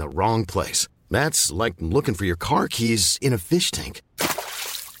looking in the wrong place. That's like looking for your car keys in a fish tank.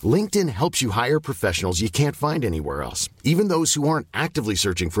 LinkedIn helps you hire professionals you can't find anywhere else, even those who aren't actively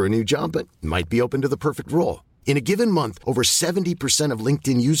searching for a new job but might be open to the perfect role. In a given month, over 70% of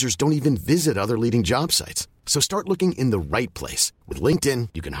LinkedIn users don't even visit other leading job sites. So start looking in the right place. With LinkedIn,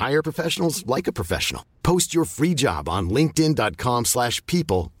 you can hire professionals like a professional. Post your free job on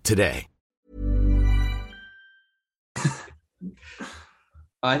linkedin.com/people today.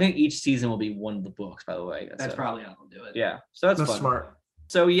 I think each season will be one of the books, by the way. That's probably how they'll do it. Yeah. So that's fun. Smart.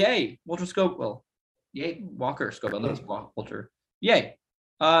 So yay, Walter Scobell. Yay, Walker Scobell. That's Walter. Yay.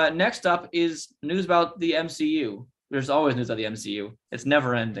 Next up is news about the MCU. There's always news about the MCU. It's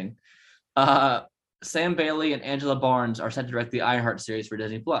never ending. Sam Bailey and Angela Barnes are set to direct the Ironheart series for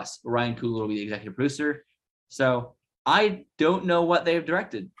Disney Plus. Ryan Coogler will be the executive producer. So I don't know what they've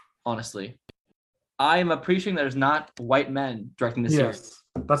directed, honestly. I am appreciating that there's not white men directing the series. Yes,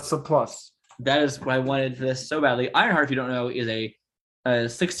 that's a plus. That is what I wanted for this so badly. Ironheart, if you don't know, is a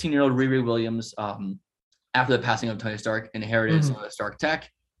 16-year-old Riri Williams, after the passing of Tony Stark, inherited some of the Stark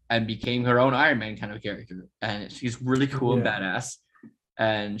tech and became her own Iron Man kind of character. And she's really cool and badass.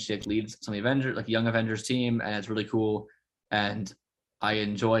 And she leads some of the Avengers, like Young Avengers team, and it's really cool. And I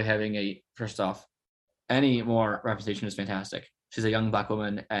enjoy having first off, any more representation is fantastic. She's a young Black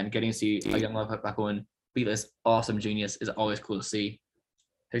woman, and getting to see a young Black woman be this awesome genius is always cool to see.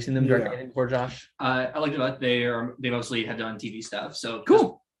 Have you seen them direct anything before, Josh? I like it. They mostly have done TV stuff. So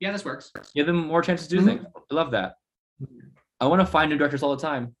cool. Yeah, this works. Give them more chances to do things. I love that. I want to find new directors all the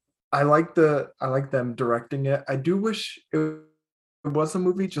time. I like them directing it. I do wish it was a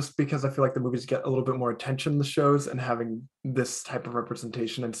movie, just because I feel like the movies get a little bit more attention in the shows, and having this type of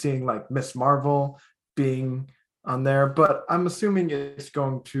representation and seeing like Miss Marvel being on there. But I'm assuming it's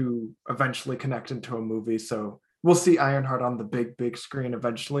going to eventually connect into a movie. So we'll see Ironheart on the big screen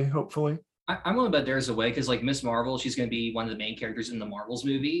eventually, hopefully. I'm willing to bet there's a way, because like Miss Marvel, she's going to be one of the main characters in the Marvels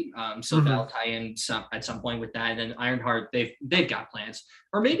movie. So that'll tie in at some point with that. And then Ironheart, they've got plans,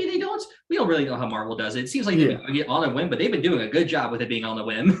 or maybe they don't. We don't really know how Marvel does it. It seems like they're doing it on a whim, but they've been doing a good job with it being on a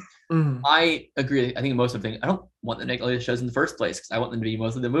whim. I agree. I think most of the things, I don't want them to make all these shows in the first place, because I want them to be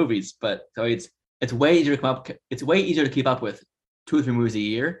mostly the movies. But so it's way easier to come up. It's way easier to keep up with 2 or 3 movies a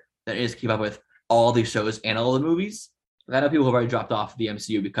year than it is to keep up with all these shows and all the movies. I know people have already dropped off the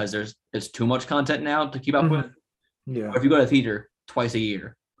MCU because there's too much content now to keep up with. Yeah. Or if you go to theater twice a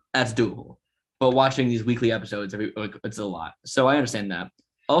year, that's doable. But watching these weekly episodes, it's a lot. So I understand that.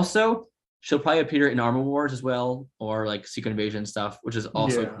 Also, she'll probably appear in Armor Wars as well, or like Secret Invasion stuff, which is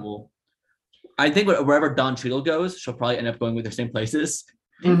also cool. I think wherever Don Cheadle goes, she'll probably end up going with the same places.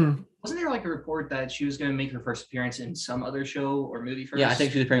 Wasn't there like a report that she was going to make her first appearance in some other show or movie first? Yeah, I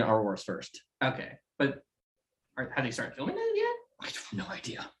think she's appearing in Armor Wars first. Okay, but have they started filming that yet? I have no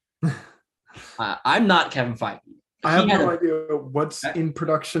idea. I'm not Kevin Feige. I have no idea what's in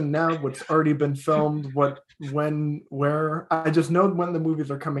production now, what's already been filmed, when, where. I just know when the movies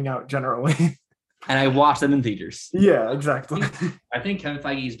are coming out generally. And I watch them in theaters. Yeah, exactly. I think Kevin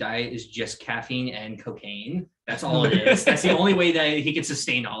Feige's diet is just caffeine and cocaine. That's all it is. That's the only way that he can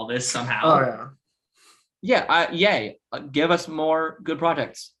sustain all this somehow. Oh, yeah. Yeah, yay. Give us more good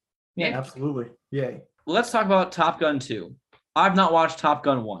projects. Yeah, absolutely. Yay. Let's talk about Top Gun 2. I've not watched Top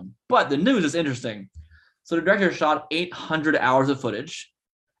Gun 1, but the news is interesting. So the director shot 800 hours of footage,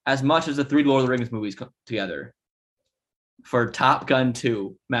 as much as the 3 Lord of the Rings movies together, for Top Gun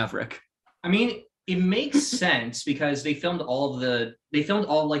 2 Maverick. I mean, it makes sense because they filmed all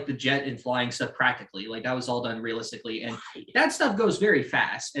like the jet and flying stuff practically. Like that was all done realistically, and that stuff goes very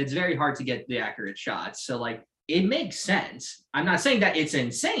fast. It's very hard to get the accurate shots. So like it makes sense. I'm not saying that it's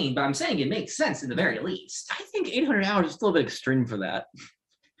insane, but I'm saying it makes sense in the very least. I think 800 hours is still a bit extreme for that.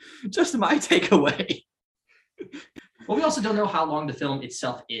 Just my takeaway. Well, we also don't know how long the film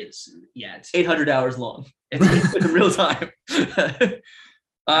itself is yet. 800 hours long. It's in real time.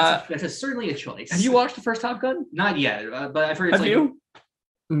 That's certainly a choice. Have you watched the first Top Gun? Not yet, but I've heard it's Have you?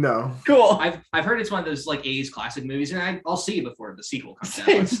 No. Cool. I've heard it's one of those like 80s classic movies, and I'll see it before the sequel comes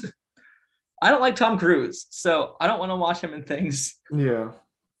out. I don't like Tom Cruise, so I don't want to watch him in things. Yeah.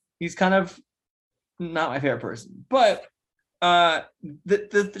 He's kind of not my favorite person. But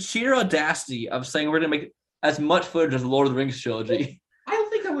the sheer audacity of saying we're going to make as much footage as the Lord of the Rings trilogy. I don't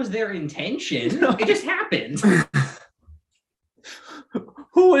think that was their intention. It just happened.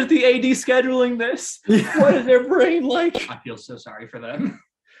 Who is the AD scheduling this? Yeah. What is their brain like? I feel so sorry for them.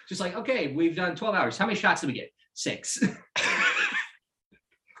 Just like, okay, we've done 12 hours. How many shots did we get? 6.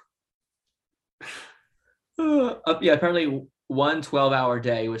 Yeah, apparently one 12-hour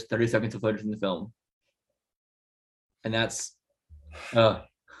day was 30 seconds of footage in the film. And that's...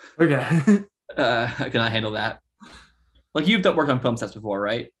 okay. I cannot handle that. Like, you've worked on film sets before,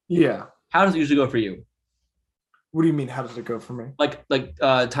 right? Yeah. How does it usually go for you? What do you mean, how does it go for me? Like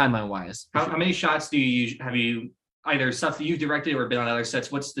timeline-wise. How many shots do you have you either stuff that you've directed or been on other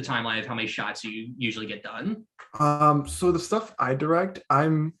sets? What's the timeline of how many shots you usually get done? So the stuff I direct,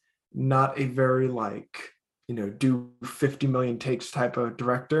 I'm not a very do 50 million takes type of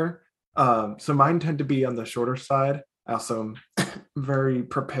director. So mine tend to be on the shorter side. I also am very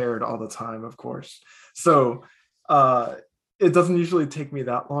prepared all the time, of course. So it doesn't usually take me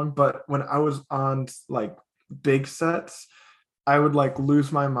that long, but when I was on like big sets, I would like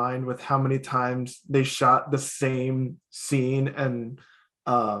lose my mind with how many times they shot the same scene, and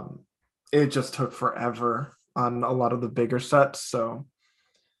it just took forever on a lot of the bigger sets. So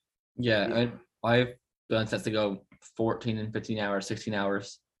yeah. I've done sets to go 14 and 15 hours, 16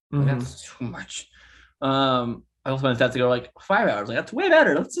 hours. Like, that's too much. I also want sets to go like 5 hours. Like, that's way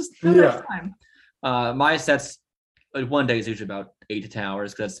better. Let's just have time. My sets, like, one day is usually about 8 to 10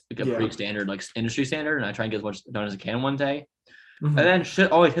 hours because it's pretty standard, like industry standard, and I try and get as much done as I can one day. And then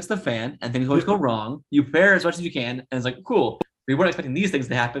shit always hits the fan, and things always go wrong. You prepare as much as you can, and it's like, cool. We weren't expecting these things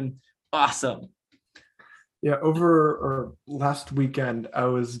to happen. Awesome. Yeah, last weekend, I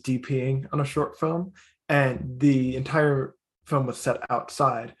was DPing on a short film, and the entire film was set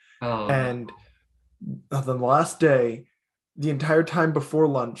outside. And the last day, the entire time before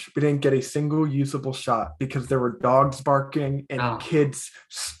lunch, we didn't get a single usable shot because there were dogs barking and kids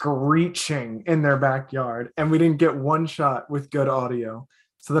screeching in their backyard, and we didn't get one shot with good audio.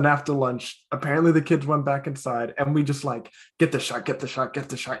 So then after lunch, apparently the kids went back inside, and we just like, get the shot,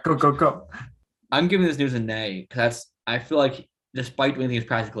 go, go, go. I'm giving this news a nay because I feel like despite doing things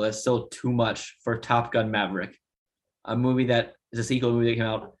practical, it's still too much for Top Gun Maverick, a movie that is a sequel movie that came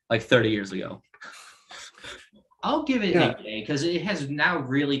out like 30 years ago. I'll give it a day because it has now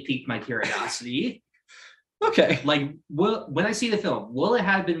really piqued my curiosity. Okay. Like, when I see the film, will it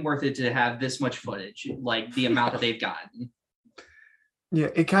have been worth it to have this much footage? Like the amount that they've gotten? Yeah,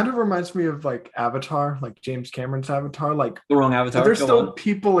 it kind of reminds me of like Avatar, like James Cameron's Avatar. Like the wrong Avatar. There's still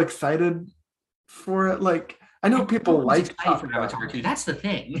people excited for it. Like, I know people like Top Gun. Avatar too. That's the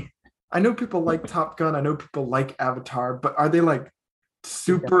thing. I know people like Top Gun. I know people like Avatar, but are they like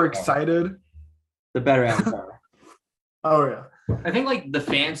super excited. The better Avatar. Oh yeah. I think like the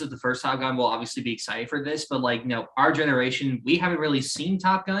fans of the first Top Gun will obviously be excited for this, but like, our generation, we haven't really seen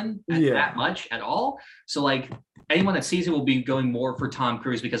Top Gun that much at all. So like anyone that sees it will be going more for Tom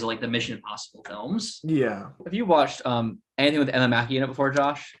Cruise because of like the Mission Impossible films. Yeah. Have you watched anything with Emma Mackey in it before,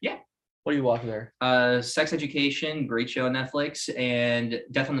 Josh? Yeah. What do you watch there? Sex Education, great show on Netflix, and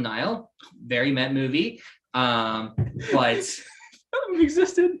Death on the Nile, very Met movie. But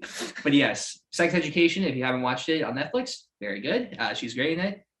existed. But yes, Sex Education, if you haven't watched it on Netflix, very good. She's great in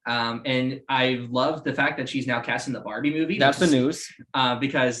it. And I love the fact that she's now cast in the Barbie movie. That's the news.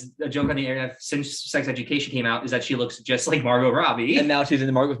 Because the joke on the internet since Sex Education came out is that she looks just like Margot Robbie. And now she's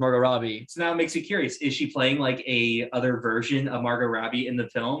in the with Margot Robbie. So now it makes me curious. Is she playing like a other version of Margot Robbie in the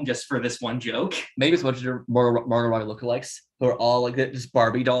film just for this one joke? Maybe it's a bunch of Margot Robbie lookalikes who are all like just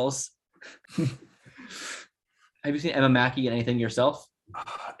Barbie dolls. Have you seen Emma Mackey in anything yourself?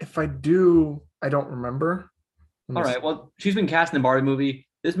 If I do, I don't remember. All right. Well, she's been cast in the Barbie movie.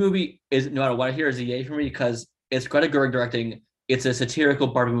 This movie is, no matter what I hear, is a yay for me because it's Greta Gerwig directing. It's a satirical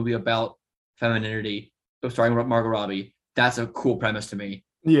Barbie movie about femininity, starring Margot Robbie. That's a cool premise to me.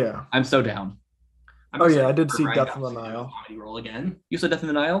 Yeah. I'm so down. I did see Death on the Nile. Comedy role again. You saw Death on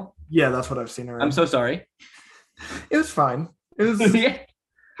the Nile? Yeah, that's what I've seen already. I'm so sorry. It was fine. It was It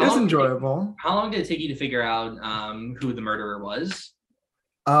was enjoyable. How long did it take you to figure out who the murderer was?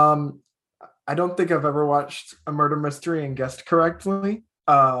 I don't think I've ever watched a murder mystery and guessed correctly.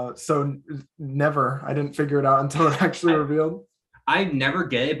 So never. I didn't figure it out until it actually revealed. I never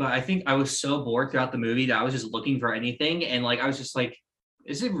get it, but I think I was so bored throughout the movie that I was just looking for anything, and like I was just like,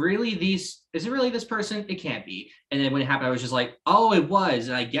 is it really this person? It can't be. And then when it happened, I was just like, oh, it was.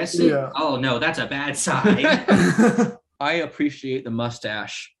 And I guess it. Yeah. Oh no, that's a bad sign. I appreciate the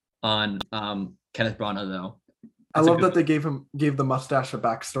mustache on Kenneth Branagh though. I love that they gave the mustache a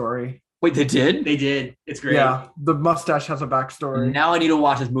backstory. Wait, they did? They did. It's great. Yeah, the mustache has a backstory. Now I need to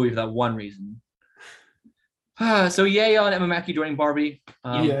watch this movie for that one reason. So yay on Emma Mackey joining Barbie.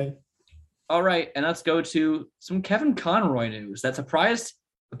 Yay. All right, and let's go to some Kevin Conroy news that surprised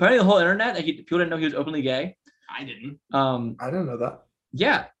apparently the whole internet. People didn't know he was openly gay. I didn't. I didn't know that.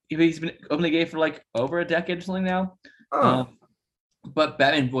 Yeah, he's been openly gay for like over a decade or something now. Oh. But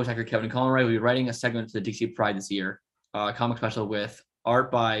Batman voice actor Kevin Conroy will be writing a segment for the DC Pride this year, a comic special with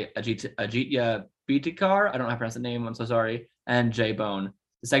art by Ajitya Bidikar, I don't know how to pronounce the name, I'm so sorry, and Jay Bone.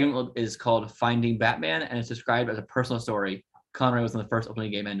 The segment is called Finding Batman, and it's described as a personal story. Conroy was one of the first openly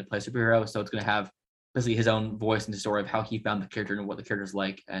gay men to play a superhero, so it's going to have basically his own voice and the story of how he found the character and what the character's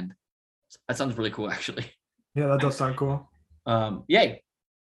like, and that sounds really cool, actually. Yeah, that does sound cool. Yay.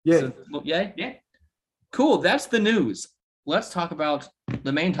 Yay. So, yay? Yeah. Cool, that's the news. Let's talk about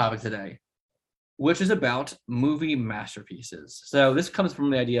the main topic today, which is about movie masterpieces. So this comes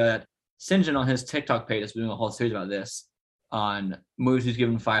from the idea that Sinjin on his TikTok page is doing a whole series about this on movies he's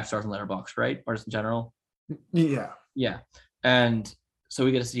given 5 stars in Letterboxd, right? Or just in general? Yeah. Yeah. And so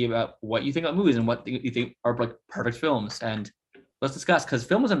we get to see about what you think about movies and what you think are like perfect films. And let's discuss, because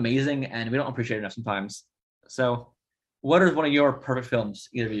film is amazing and we don't appreciate it enough sometimes. So what is one of your perfect films,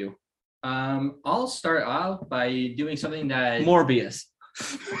 either of you? I'll start out by doing something that... Morbius.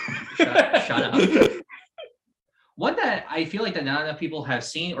 Shut up. One that I feel like that not enough people have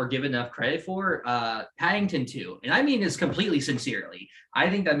seen or given enough credit for, Paddington 2. And I mean this completely sincerely. I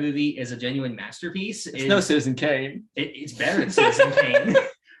think that movie is a genuine masterpiece. It's no Citizen Kane. It's better than Citizen Kane.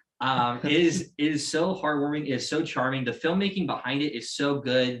 It is so heartwarming. It is so charming. The filmmaking behind it is so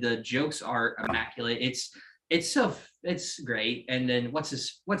good. The jokes are immaculate. It's great. And then what's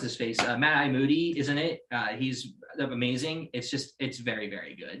his face? Mad-Eye Moody, isn't it? He's amazing. It's very,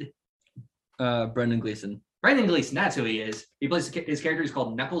 very good. Brendan Gleeson. Brendan Gleeson, that's who he is. He plays his character is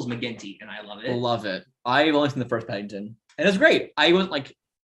called Knuckles McGinty, and I love it. Love it. I've only seen the first Paddington, and it's great. I wasn't like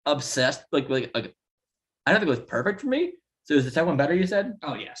obsessed. Like I don't think it was perfect for me. So is the second one better? You said?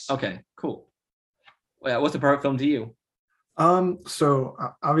 Oh yes. Okay, cool. Well, yeah, what's the perfect film to you? So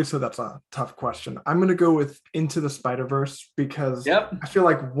obviously that's a tough question. I'm gonna go with Into the Spider-Verse because I feel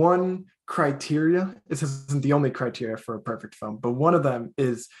like one criteria, this isn't the only criteria for a perfect film, but one of them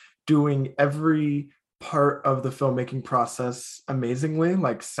is doing every part of the filmmaking process amazingly,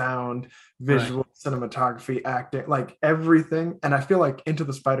 like sound, visual, cinematography, acting, like everything. And I feel like Into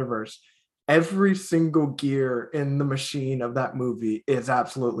the Spider-Verse, every single gear in the machine of that movie is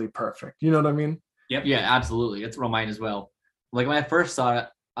absolutely perfect. You know what I mean? Yep. Yeah, absolutely. It's mine as well. Like when I first saw it,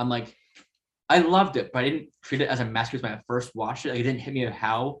 I'm like, I loved it, but I didn't treat it as a masterpiece when I first watched it. Like, it didn't hit me of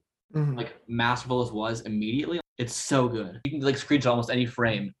how like masterful this was immediately. It's so good. You can like screenshot almost any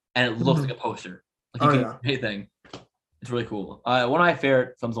frame and it looks like a poster. Like you can anything. It's really cool. One of my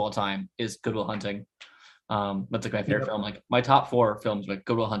favorite films of all time is Good Will Hunting. That's like my favorite film. Like my top 4 films, like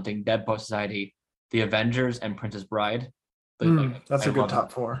Good Will Hunting, Dead Poet Society, The Avengers, and Princess Bride. That's a good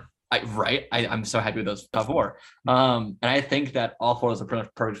top 4. I'm so happy with those top 4. And I think that all 4 of those are pretty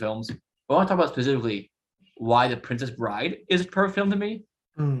much perfect films. But I want to talk about specifically why The Princess Bride is a perfect film to me.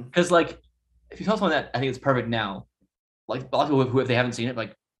 Because like, if you tell someone that I think it's perfect now, like a lot of people who if they haven't seen it,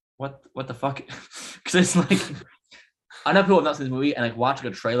 like, what the fuck? Because it's like, I know people have not seen this movie and like watching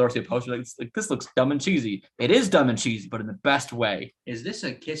a trailer or see a poster, like this looks dumb and cheesy. It is dumb and cheesy, but in the best way. Is this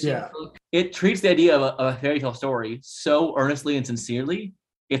a kissing book? It treats the idea of a fairy tale story so earnestly and sincerely.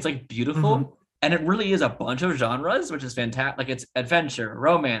 It's like beautiful. And it really is a bunch of genres, which is fantastic. Like it's adventure,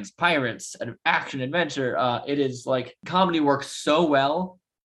 romance, pirates, action, adventure. It is like comedy works so well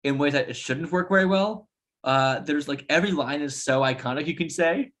in ways that it shouldn't work very well. There's like every line is so iconic, you can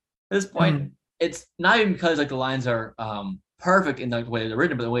say at this point. It's not even because like the lines are perfect in like, the way they're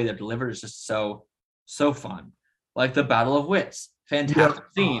written, but the way they're delivered is just so fun. Like the Battle of Wits, fantastic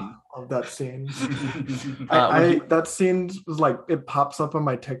scene. Love that scene. That scene was like, it pops up on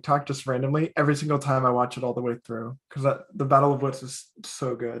my TikTok just randomly every single time I watch it all the way through, because the Battle of Wits is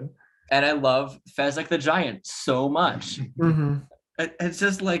so good. And I love Fezzik the Giant so much. It's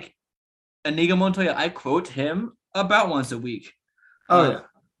just like Inigo Montoya. I quote him about once a week.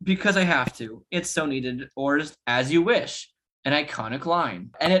 Because I have to. It's so needed. Or just as you wish, an iconic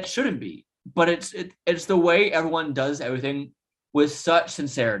line. And it shouldn't be, but it's the way everyone does everything with such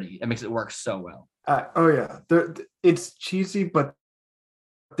sincerity that makes it work so well. It's cheesy, but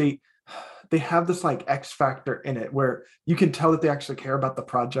they have this like X factor in it where you can tell that they actually care about the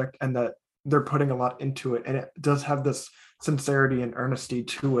project and that they're putting a lot into it, and it does have this sincerity and earnesty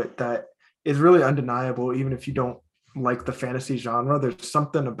to it that is really undeniable. Even if you don't like the fantasy genre, there's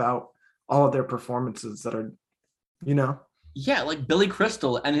something about all of their performances that are, like Billy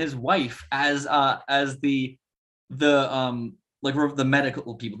Crystal and his wife as the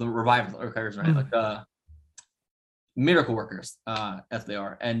medical people, the revival workers, right? Like the miracle workers, as they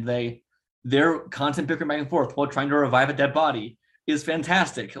are, and their constant bickering back and forth while trying to revive a dead body is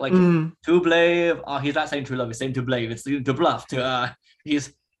fantastic. Like to blave, he's not saying true love, he's saying to blave. It's to bluff.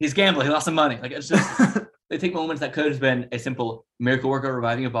 He's gambling. He lost some money. Like it's just they take moments that could have been a simple miracle worker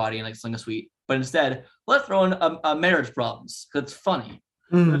reviving a body and like sling a sweet, but instead let's throw in a marriage problems because it's funny.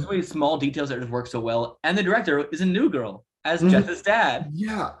 There's really small details that just work so well, and the director is a New Girl as Jess's dad.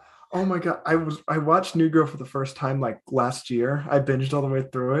 Yeah. Oh my god, I watched New Girl for the first time like last year. I binged all the way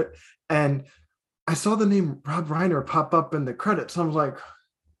through it, and I saw the name Rob Reiner pop up in the credits. I was like,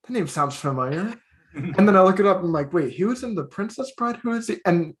 that name sounds familiar. And then I look it up and I'm like, wait, he was in The Princess Bride? Who is he?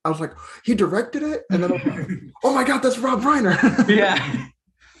 And I was like, he directed it? And then I was like, oh my god, that's Rob Reiner. Yeah.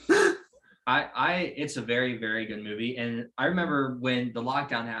 It's a very, very good movie. And I remember when the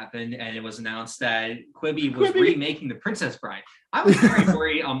lockdown happened and it was announced that Quibi was remaking The Princess Bride. I was very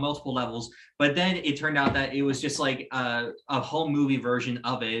worried on multiple levels, but then it turned out that it was just like a whole movie version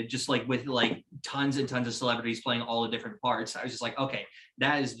of it, just like with like tons and tons of celebrities playing all the different parts. I was just like, okay,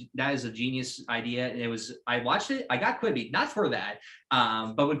 that is a genius idea. And I watched it. I got Quibi, not for that.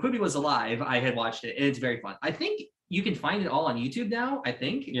 But when Quibi was alive, I had watched it. And it's very fun. I think you can find it all on YouTube now, I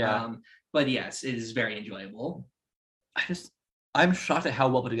think. Yeah. But yes, it is very enjoyable. I'm shocked at how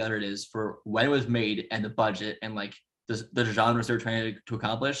well put together it is for when it was made and the budget and like the genres they're trying to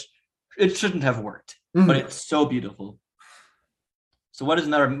accomplish. It shouldn't have worked, but it's so beautiful. So what is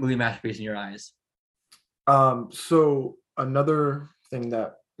another movie masterpiece in your eyes? So another thing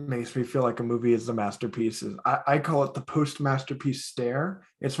that makes me feel like a movie is a masterpiece is I call it the post-masterpiece stare.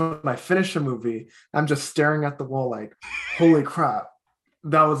 It's when I finish a movie, I'm just staring at the wall like, holy crap,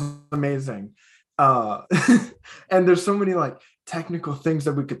 that was amazing. And there's so many like technical things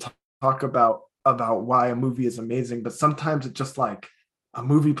that we could talk about why a movie is amazing, but sometimes it's just like a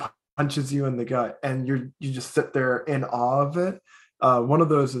movie punches you in the gut and you just sit there in awe of it. One of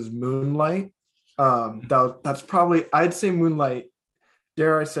those is Moonlight. That's probably, I'd say Moonlight,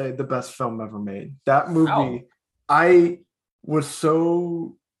 dare I say, the best film ever made. That movie, wow. I was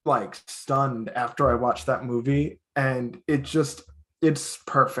so like stunned after I watched that movie, and it's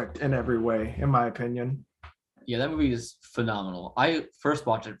perfect in every way, in my opinion. Yeah, that movie is phenomenal. I first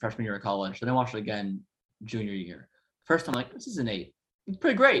watched it freshman year of college, then I watched it again junior year. First time, like, this is an 8. It's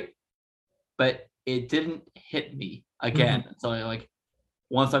pretty great. But it didn't hit me again. So like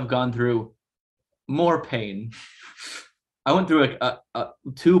once I've gone through more pain, I went through like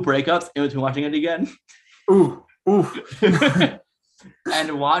 2 breakups in between watching it again. Ooh.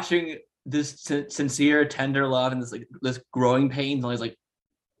 And watching this sincere, tender love and this growing pain, always like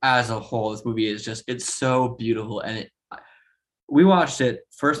as a whole, this movie is just, it's so beautiful, and We watched it.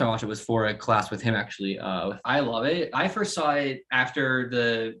 First time I watched it was for a class with him, actually. I love it. I first saw it after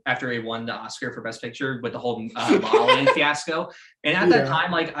it won the Oscar for Best Picture with the whole La La Land fiasco. And at that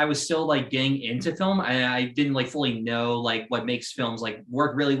time, like I was still like getting into film, and I didn't like fully know like what makes films like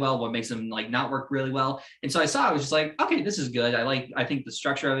work really well, what makes them like not work really well. And so I saw it, I was just like, okay, this is good. I think the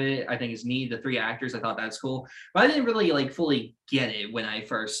structure of it, I think is neat. The 3 actors, I thought that's cool, but I didn't really like fully get it when I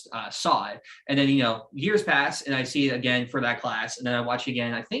first saw it. And then years pass, and I see it again for that class, and then I watch it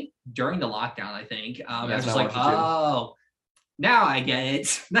again. I think during the lockdown. I think I was just like, oh, now I get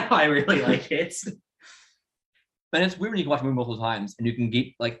it. Now I really like it. And it's weird when you can watch a movie multiple times and you can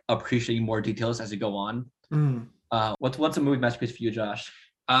keep like appreciating more details as you go on. What's a movie masterpiece for you, Josh?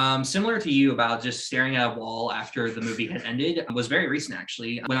 Similar to you about just staring at a wall after the movie had ended, it was very recent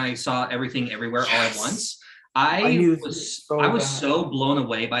actually. When I saw Everything Everywhere All at Once, I was so blown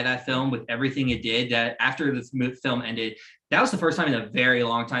away by that film with everything it did that after the film ended, that was the first time in a very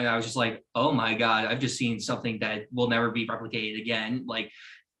long time that I was just like, oh my God, I've just seen something that will never be replicated again. Like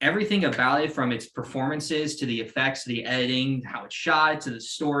everything about it, from its performances to the effects, to the editing, how it's shot, to the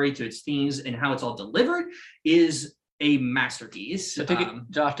story, to its themes, and how it's all delivered is a masterpiece. So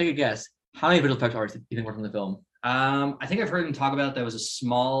Josh, take a guess. How many visual effects artists do you think worked on the film? I think I've heard him talk about that was a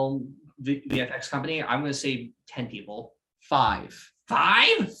small VFX company. I'm going to say 10 people. 5.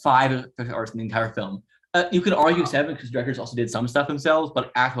 5? 5 effects artists in the entire film. You could argue 7 because directors also did some stuff themselves,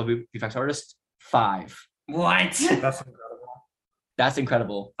 but actual VFX artists, 5. What? That's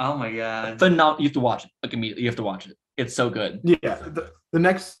incredible. Oh my God. Phenomenal. You have to watch it. Like immediately, you have to watch it. It's so good. Yeah. The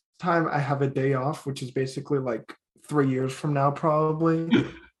next time I have a day off, which is basically like 3 years from now, probably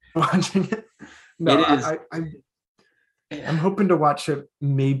watching it. No, it is. I'm hoping to watch it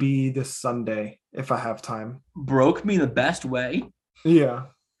maybe this Sunday if I have time. Broke me the best way. Yeah.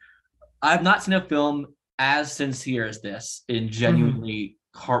 I've not seen a film as sincere as this in genuinely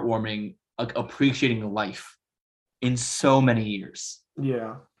heartwarming, like appreciating life in so many years.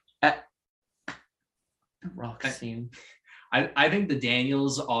 Yeah. The rock scene. I think the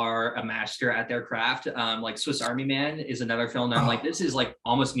Daniels are a master at their craft. Like Swiss Army Man is another film that I'm like, this is like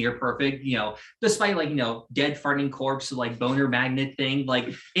almost near perfect, despite like, dead farting corpse, like boner magnet thing.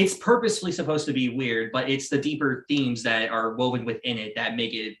 Like it's purposely supposed to be weird, but it's the deeper themes that are woven within it that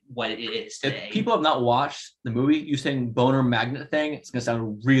make it what it is today. If people have not watched the movie, you saying boner magnet thing, it's going to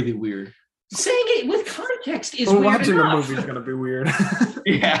sound really weird. Saying it with context is weird watching enough. The movie is going to be weird.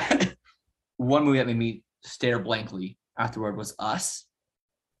 Yeah. One movie that made me stare blankly afterward was Us.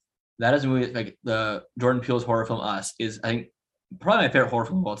 That is a movie like the Jordan Peele's horror film Us is, I think, probably my favorite horror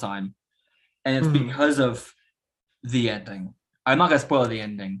film of all time. And it's because of the ending. I'm not going to spoil the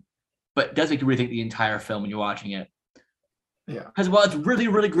ending, but it does make you rethink the entire film when you're watching it. Yeah. Because it's really,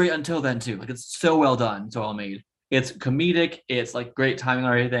 really great until then too. Like it's so well done, so well made. It's comedic. It's like great timing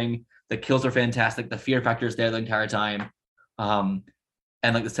on everything. The kills are fantastic. The fear factor is there the entire time.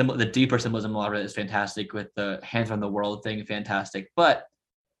 And like the deeper symbolism, a lot of it is fantastic with the hands on the world thing, fantastic. But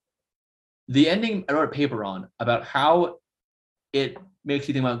the ending, I wrote a paper on about how it makes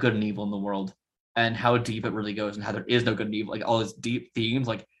you think about good and evil in the world and how deep it really goes and how there is no good and evil, like all these deep themes.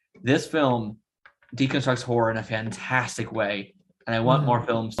 Like this film deconstructs horror in a fantastic way. And I want more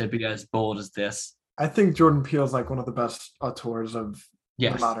films to be as bold as this. I think Jordan Peele is like one of the best auteurs of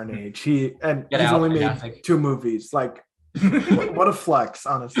the modern age. He's only made 2 movies. Like, what a flex,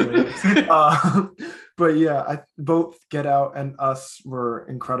 honestly. But yeah, both Get Out and Us were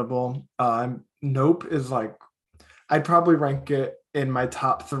incredible. Nope is like, I'd probably rank it in my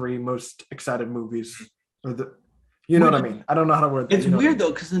top 3 most excited movies. What I mean? I don't know how to word that. It's weird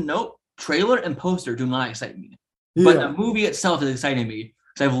though, because the Nope trailer and poster do not excite me, but the movie itself is exciting me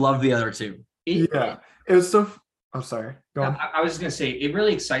because I've loved the other 2. It was so. I'm sorry. Go on. I was just gonna say it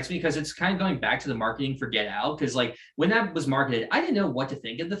really excites me because it's kind of going back to the marketing for Get Out. Because like when that was marketed, I didn't know what to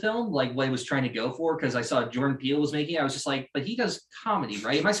think of the film, like what it was trying to go for. Because I saw Jordan Peele was making it. I was just like, but he does comedy,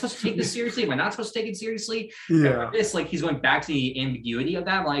 right? Am I supposed to take this seriously? Am I not supposed to take it seriously? Yeah. It's like he's going back to the ambiguity of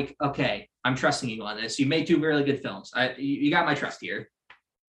that. I'm like, okay, I'm trusting you on this. You made 2 really good films. You got my trust here.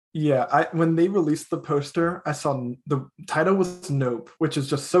 Yeah, when they released the poster, I saw the title was Nope, which is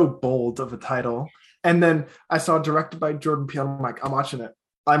just so bold of a title. And then I saw directed by Jordan Peele. I'm like, I'm watching it.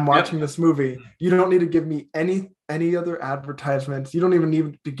 I'm watching this movie. You don't need to give me any other advertisements. You don't even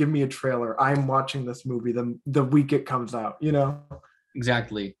need to give me a trailer. I'm watching this movie the week it comes out,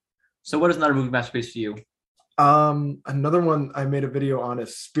 Exactly. So what is another movie masterpiece for you? Another one I made a video on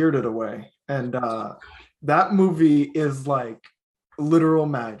is Spirited Away. And that movie is like literal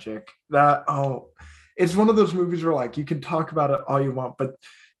magic. it's one of those movies where like you can talk about it all you want, but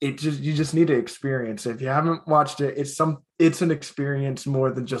you just need to experience it. If you haven't watched it, it's an experience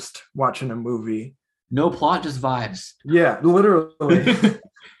more than just watching a movie. No plot, just vibes. Yeah, literally.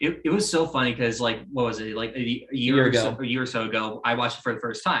 It was so funny because like what was it like a year or so ago I watched it for the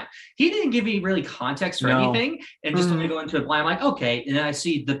first time. He didn't give me really context for anything and just let me go into it blind. I'm like, okay, and then I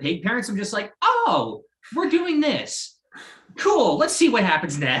see the pig parents. I'm just like, oh, we're doing this. Cool. Let's see what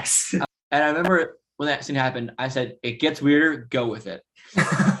happens next. And I remember when that scene happened, I said, it gets weirder, go with it.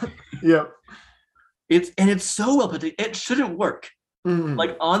 Yep. It's so well put together. It shouldn't work.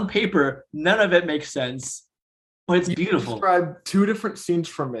 Like on paper, none of it makes sense, but it's beautiful. Describe two different scenes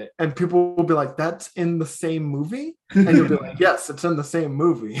from it, and people will be like, "That's in the same movie," and you'll be like, "Yes, it's in the same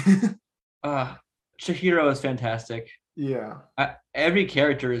movie." Chihiro is fantastic. Yeah. Every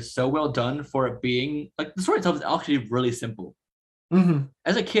character is so well done for it being like the story itself is actually really simple.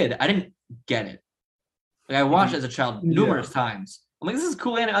 As a kid, I didn't get it. Like I watched it as a child numerous times. I'm like, this is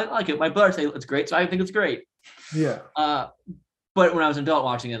cool, and I like it. My brother say it's great, so I think it's great. Yeah. But when I was an adult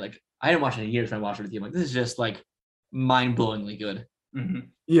watching it, like I didn't watch it in years when I watched it with you. I'm like, this is just like mind-blowingly good.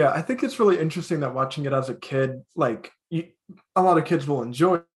 Yeah, I think it's really interesting that watching it as a kid, like a lot of kids will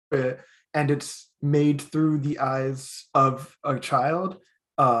enjoy it, and it's made through the eyes of a child.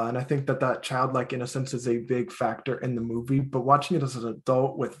 And I think that childlike innocence is a big factor in the movie. But watching it as an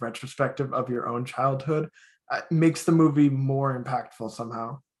adult with retrospective of your own childhood makes the movie more impactful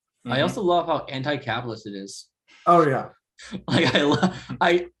somehow. I also love how anti-capitalist it is. Oh yeah. Like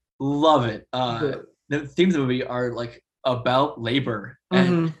I love it. The themes of the movie are like about labor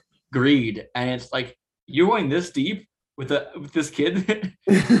and greed, and it's like you're going this deep with this kid.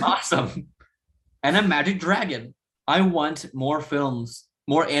 Awesome. And a magic dragon. I want more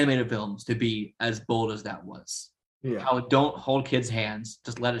animated films to be as bold as that was. Yeah. How don't hold kids' hands,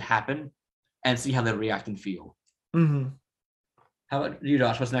 just let it happen and see how they react and feel. How about you,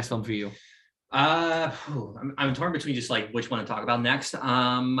 Josh? What's the next film for you? I'm torn between just like which one to talk about next. A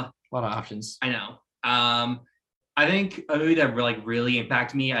lot of options. I know. I think a movie that really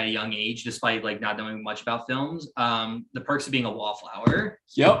impacted me at a young age, despite like not knowing much about films. The Perks of Being a Wallflower.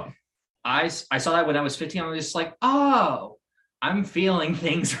 Yep. I saw that when I was 15. I was just like, oh, I'm feeling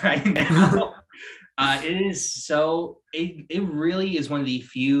things right now. It really is one of the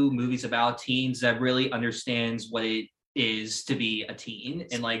few movies about teens that really understands what it is to be a teen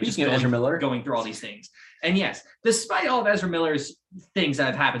and like Speaking of Ezra Miller, going through all these things. And yes, despite all of Ezra Miller's things that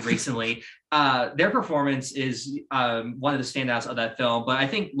have happened recently, their performance is one of the standouts of that film. But I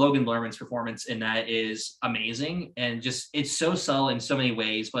think Logan Lerman's performance in that is amazing, and just it's so subtle in so many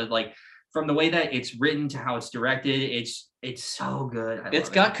ways. But like from the way that it's written to how it's directed, it's so good. It's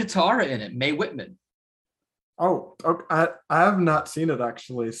got Katara in it, Mae Whitman. Oh, okay. I have not seen it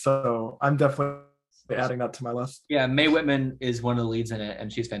actually, so I'm definitely adding that to my list. Yeah, Mae Whitman is one of the leads in it,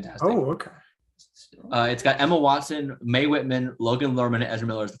 and she's fantastic. Oh, okay. It's got Emma Watson, Mae Whitman, Logan Lerman, and Ezra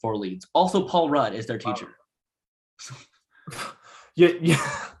Miller as the four leads. Also, Paul Rudd is their teacher. Yeah.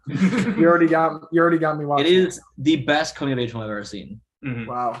 you already got me watching. It is the best coming of age film I've ever seen.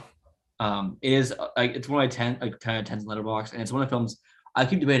 Wow. It is it's one of my 10 of 10s Letterboxd, and it's one of the films I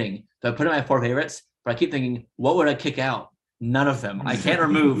keep debating. Do I put it in my 4 favorites? But I keep thinking, what would I kick out? None of them. I can't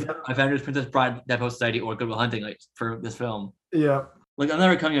remove Avengers, Princess Bride, Dead Post Society, or Good Will Hunting like for this film. Yeah. Like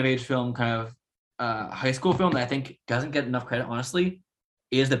another coming of age film, kind of high school film that I think doesn't get enough credit, honestly,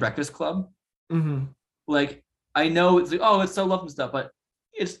 is The Breakfast Club. Like I know it's like, oh, it's so lovely and stuff, but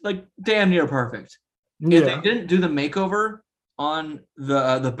it's like damn near perfect. Yeah. If they didn't do the makeover on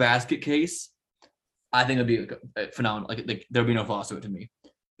the basket case, I think it'd be phenomenal. Like there'd be no flaws to it to me,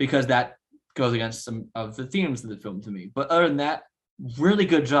 because that goes against some of the themes of the film to me. But other than that, really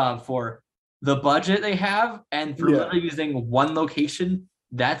good job for the budget they have, and for literally using one location.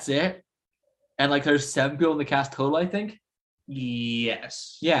 That's it. And like there's 7 people in the cast total, I think.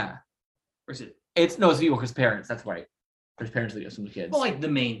 Yes. Yeah. Or is it? It's Ewoker's parents. That's right. There's parents of some kids. Well, like the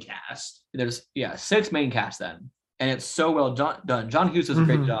main cast. There's 6 main cast then, and it's so well done. John Hughes does a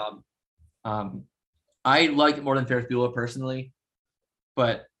great job. I like it more than Ferris Bueller personally,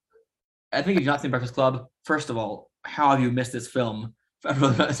 but I think if you've not seen Breakfast Club, first of all, how have you missed this film for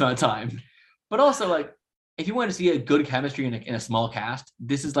this amount of time? But also, like, if you want to see a good chemistry in a small cast,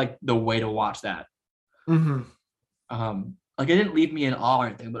 this is like the way to watch that. Like it didn't leave me in awe or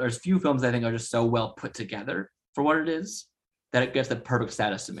anything, but there's few films I think are just so well put together for what it is that it gets the perfect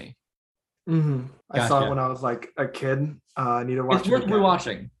status to me. I saw it when I was like a kid. I need to watch it. It's worth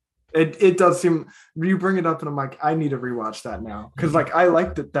rewatching. It does seem, you bring it up and I'm like, I need to rewatch that now, because like I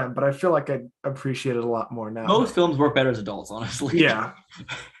liked it then, but I feel like I appreciate it a lot more now. Most films work better as adults, honestly. Yeah.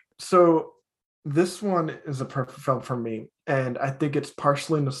 So this one is a perfect film for me, and I think it's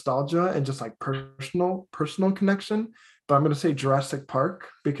partially nostalgia and just like personal connection. But I'm going to say Jurassic Park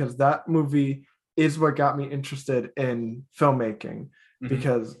because that movie is what got me interested in filmmaking.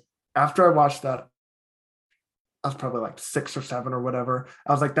 Because after I watched that, I was probably like 6 or 7 or whatever.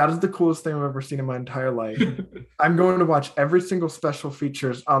 I was like, that is the coolest thing I've ever seen in my entire life. I'm going to watch every single special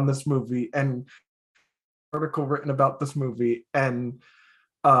features on this movie and article written about this movie and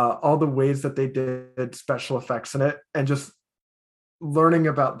all the ways that they did special effects in it, and just learning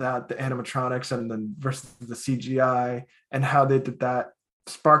about that, the animatronics and then versus the CGI and how they did that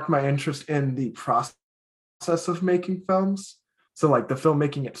sparked my interest in the process of making films. So like the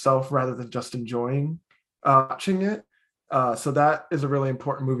filmmaking itself rather than just enjoying watching it. So that is a really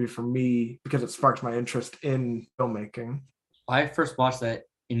important movie for me because it sparked my interest in filmmaking. I first watched that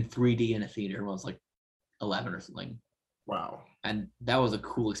in 3D in a theater when I was like 11 or something. Wow. And that was a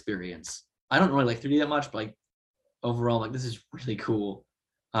cool experience. I don't really like 3D that much, but like overall, like this is really cool.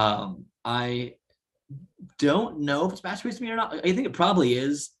 I don't know if it's masterpiece to me or not. I think it probably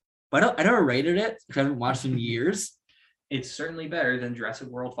is, but I never rated it because I haven't watched it in years. It's certainly better than Jurassic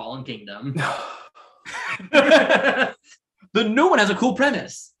World Fallen Kingdom. The new one has a cool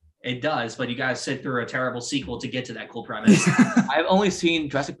premise. It does, but you guys sit through a terrible sequel to get to that cool premise. I've only seen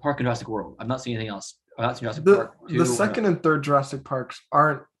Jurassic Park and Jurassic World. I've not seen anything else. I've not seen Jurassic Park 2. The second and third Jurassic Parks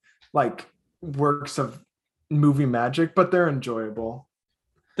aren't like works of movie magic, but they're enjoyable.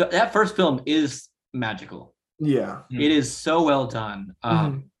 That first film is magical. Yeah. It is so well done.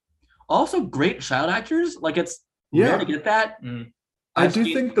 Also great child actors. Like it's rare to get that. I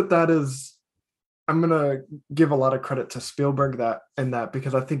do think that is, I'm gonna give a lot of credit to Spielberg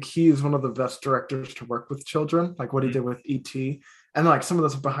because I think he is one of the best directors to work with children, like what he did with E.T. and like some of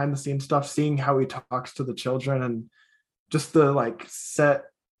this behind the scenes stuff, seeing how he talks to the children and just the like set,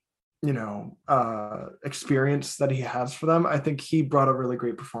 experience that he has for them. I think he brought a really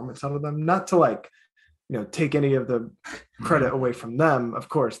great performance out of them. Not to like, take any of the credit away from them. Of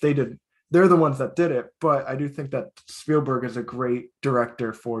course, they're the ones that did it, but I do think that Spielberg is a great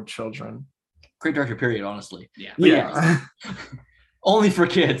director for children. Great director, period, honestly. Yeah. Only for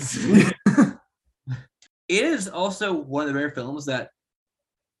kids. It is also one of the rare films that,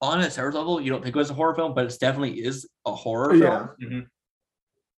 on a surface level, you don't think it was a horror film, but it definitely is a horror film.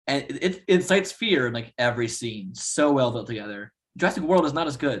 And it incites fear in like every scene. So well built together. Jurassic World is not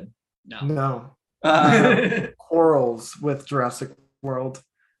as good. No. Quarrels with Jurassic World.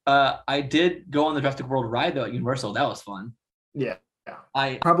 I did go on the Jurassic World ride though at Universal. That was fun. Yeah.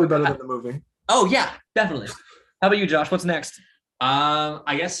 Probably better than the movie. Oh yeah, definitely. How about you, Josh? What's next?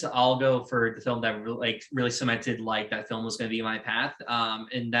 I guess I'll go for the film that really cemented like that film was going to be my path.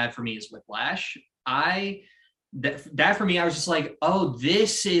 And that for me is Whiplash. That for me, I was just like, oh,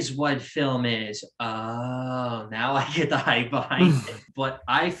 this is what film is. Oh, now I get the hype behind it. But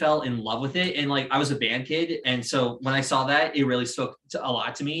I fell in love with it. And like, I was a band kid. And so when I saw that, it really spoke a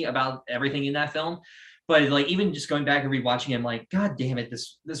lot to me about everything in that film. But like, even just going back and rewatching it, I'm like, God damn it,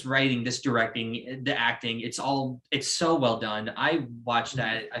 this writing, this directing, the acting, it's so well done. I watched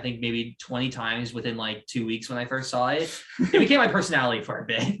that, I think maybe 20 times within like 2 weeks when I first saw it. It became my personality for a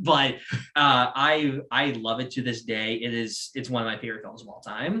bit, but I love it to this day. It's one of my favorite films of all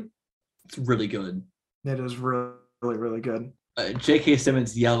time. It's really good. It is really, really good. J.K.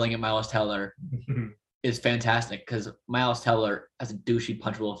 Simmons yelling at Miles Teller is fantastic because Miles Teller has a douchey,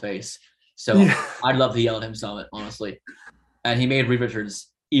 punchable face. So I'd love to yell at him some, honestly. And he made Reed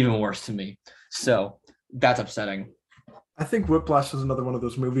Richards even worse to me. So that's upsetting. I think Whiplash is another one of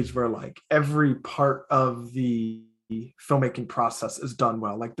those movies where like every part of the filmmaking process is done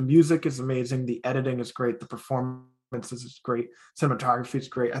well. Like the music is amazing. The editing is great. The performances is great. Cinematography is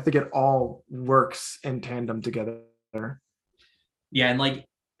great. I think it all works in tandem together. Yeah. And like,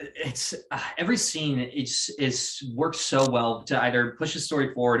 it's every scene is works so well to either push the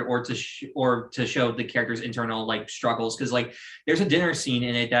story forward or to show the character's internal like struggles, because like there's a dinner scene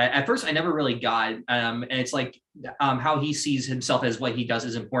in it that at first I never really got and it's like how he sees himself as what he does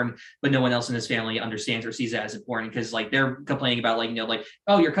is important, but no one else in his family understands or sees that as important, because like they're complaining about like like,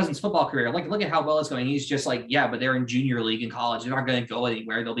 oh, your cousin's football career, like look at how well it's going. He's just like, yeah, but they're in junior league in college, they're not going to go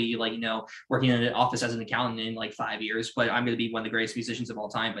anywhere, they'll be like working in an office as an accountant in like 5 years, but I'm going to be one of the greatest musicians of all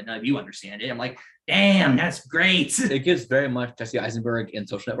time, but none of you understand it. I'm like, damn, that's great. It gives very much Jesse Eisenberg in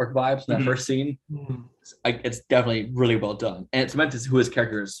Social Network vibes in that first scene. It's definitely really well done, and it's meant to who his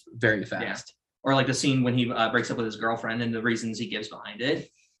character is very fast. Yeah. Or like the scene when he breaks up with his girlfriend and the reasons he gives behind it.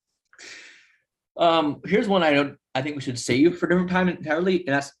 Here's one I think we should save for a different time entirely,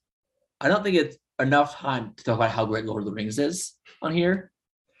 and that's, I don't think it's enough time to talk about how great Lord of the Rings is on here.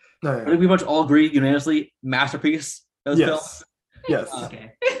 No, I yeah. think we much all agree unanimously, masterpiece. Those films. Yes. Yes.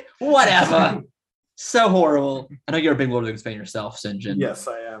 Okay. Whatever. So horrible. I know you're a big Lord of the Rings fan yourself, Sinjin. Yes,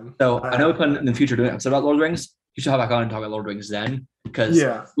 I am. So I know we plan in the future doing an episode about Lord of the Rings. You should hop back on and talk about Lord of the Rings then, because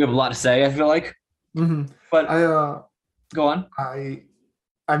Yeah. we have a lot to say, I feel like. hmm But I go on.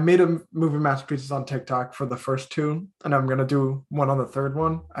 I made a movie masterpieces on TikTok for the first two, and I'm gonna do one on the third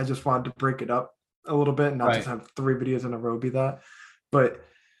one. I just wanted to break it up a little bit, and not just have 3 videos in a row be that. But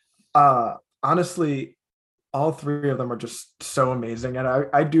honestly, all 3 of them are just so amazing, and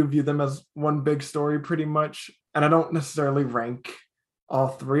I do view them as one big story pretty much. And I don't necessarily rank all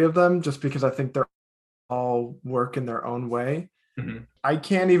 3 of them just because I think they're all work in their own way. Mhm. I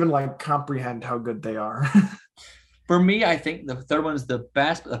can't even like comprehend how good they are. For me, I think the third one is the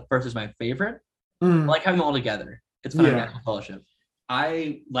best, but the first is my favorite. I like having them all together. It's fun Yeah. to fellowship.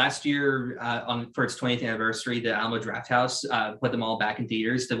 I last year for its 20th anniversary, the Alamo Drafthouse put them all back in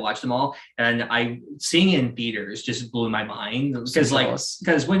theaters to watch them all, and seeing it in theaters just blew my mind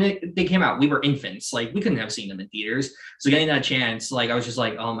because when they came out, we were infants, like we couldn't have seen them in theaters. So getting that chance, like I was just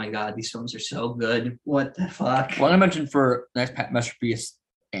like, oh my god, these films are so good. What the fuck? Well, I mentioned for next masterpiece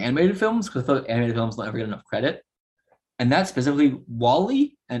animated films, because I feel like animated films don't ever get enough credit, and that's specifically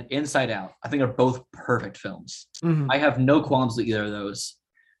WALL-E and Inside Out. I think are both perfect films. I have no qualms with either of those.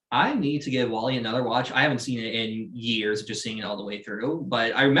 I need to give WALL-E another watch. I haven't seen it in years, just seeing it all the way through.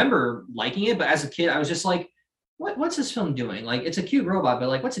 But I remember liking it. But as a kid, I was just like, what's this film doing? Like, it's a cute robot, but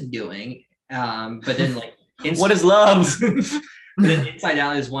like, what's it doing? But then like, what is love? Then Inside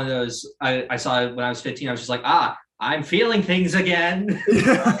Out is one of those. I saw it when I was 15. I was just like, I'm feeling things again.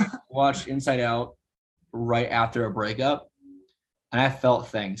 Watched Inside Out right after a breakup, and I felt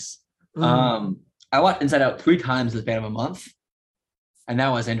things. I watched Inside Out 3 times in the span of a month, and that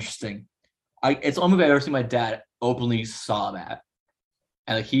was interesting. It's the only movie I've ever seen my dad openly sob at,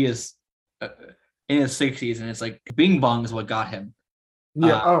 and like he is in his 60s, and it's like Bing Bong is what got him. He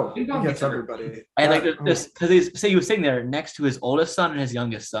gets everybody. And like this, because he was sitting there next to his oldest son and his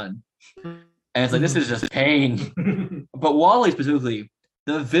youngest son, and it's like this is just pain. But WALL-E specifically,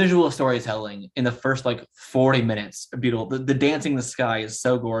 the visual storytelling in the first like 40 minutes are beautiful. The dancing in the sky is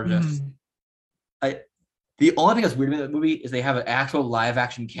so gorgeous. The only thing that's weird about the movie is they have an actual live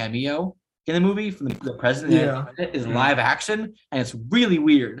action cameo in the movie from the president. Yeah. It is live action, and it's really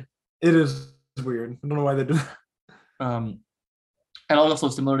weird. It is weird. I don't know why they do that. And also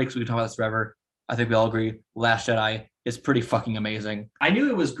similarly, because we can talk about this forever, I think we all agree Last Jedi is pretty fucking amazing. I knew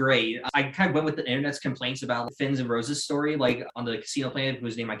it was great. I kind of went with the internet's complaints about Finn's and Rose's story, like on the casino planet,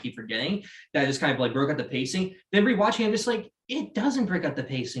 whose name I keep forgetting, that just kind of like broke up the pacing. Then rewatching, I'm just like, it doesn't break up the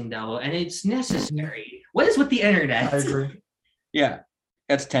pacing though, and it's necessary. What is with the internet? I agree. Yeah,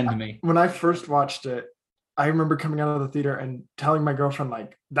 that's 10 to me. When I first watched it, I remember coming out of the theater and telling my girlfriend,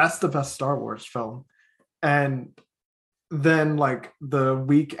 like, that's the best Star Wars film. And then like the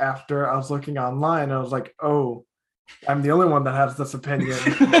week after, I was looking online, and I was like, oh, I'm the only one that has this opinion.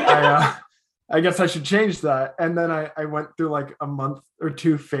 I guess I should change that. And then I went through like a month or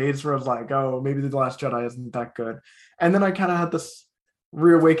 2 phase where I was like, oh, maybe The Last Jedi isn't that good. And then I kind of had this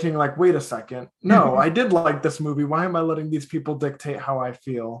reawakening, like, wait a second. No, I did like this movie. Why am I letting these people dictate how I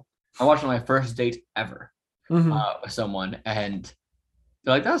feel? I watched it on my first date ever with someone, and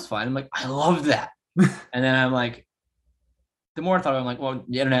they're like, that was fine. I'm like, I love that. And then I'm like, the more I thought, I'm like, well,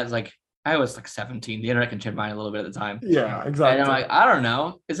 the internet is like, I was like 17. The internet can change mine a little bit at the time. Yeah, exactly. And I'm like, I don't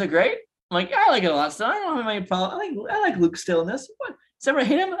know. Is it great? I'm like, yeah, I like it a lot. So I don't have any problem. I like Luke still in this. What? Does everyone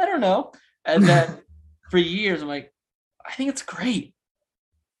hate him? I don't know. And then for years, I'm like, I think it's great.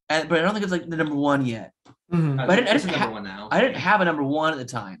 But I don't think it's like the number one yet. Mhm. But I didn't number one now. I didn't have a number one at the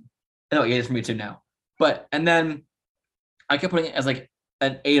time. Oh, yeah, it's for me too now. And then I kept putting it as like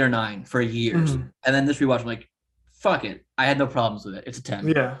an 8 or 9 for years. Mhm. And then this rewatch, I'm like, fuck it. I had no problems with it. It's a 10.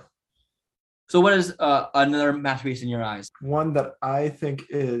 Yeah. So what is another masterpiece in your eyes? One that I think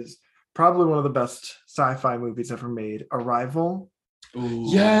is probably one of the best sci-fi movies ever made, Arrival. Ooh,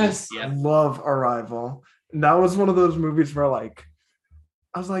 Yes. I Yep. love Arrival. And that was one of those movies where like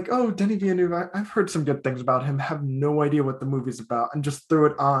I was like, oh, Denis Villeneuve, I've heard some good things about him, have no idea what the movie's about, and just threw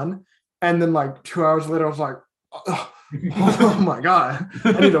it on. And then like 2 hours later, I was like, oh my God,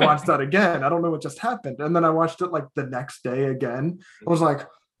 I need to watch that again. I don't know what just happened. And then I watched it like the next day again. I was like,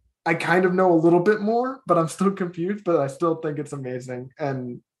 I kind of know a little bit more, but I'm still confused, but I still think it's amazing.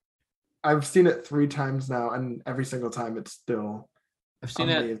 And I've seen it 3 times now, and every single time it's still I've seen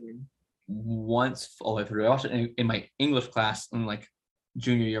it amazing. once all the way through. I watched it in my English class in like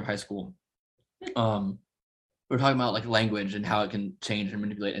junior year of high school. We were talking about like language and how it can change and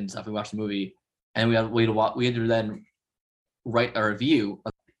manipulate and stuff. We watched the movie, and we had to then write a review.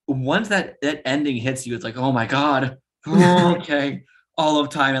 once that ending hits you, it's like, oh my God. Oh, okay. All of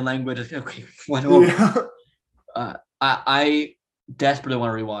time and language. Okay. What? I desperately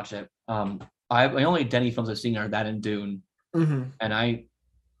want to rewatch it. The only Denny films I've seen are that and Dune. Mm-hmm. And I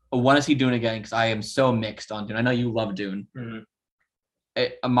want to see Dune again because I am so mixed on Dune. I know you love Dune. Mm-hmm.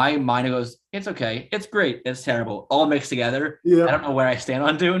 My mind goes, it's okay, it's great, it's terrible, all mixed together. Yeah. I don't know where I stand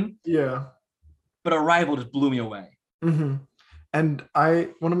on Dune. Yeah. But Arrival just blew me away. Mm-hmm. And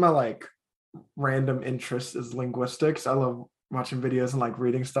one of my like random interests is linguistics. I love watching videos and like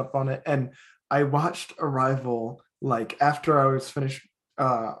reading stuff on it. And I watched Arrival like after I was finished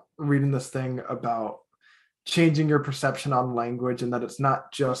reading this thing about changing your perception on language and that it's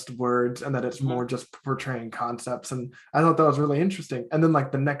not just words and that it's more just portraying concepts. And I thought that was really interesting. And then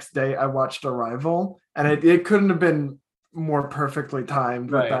like the next day I watched Arrival and it couldn't have been more perfectly timed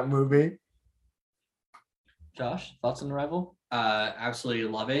with that movie. Josh, thoughts on Arrival? Absolutely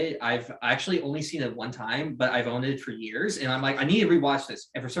love it. I've actually only seen it one time, but I've owned it for years. And I'm like, I need to rewatch this.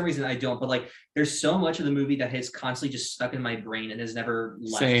 And for some reason I don't, but like there's so much of the movie that has constantly just stuck in my brain and has never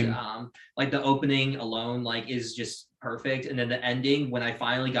left. Same. Like the opening alone, like is just perfect. And then the ending, when I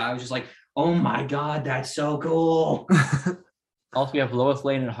finally got, I was just like, oh my God, that's so cool. Also, we have Lois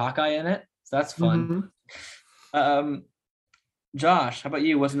Lane and Hawkeye in it. So that's fun. Mm-hmm. Josh, how about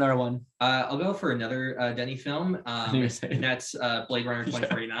you? What's another one? I'll go for another Denny film. And that's Blade Runner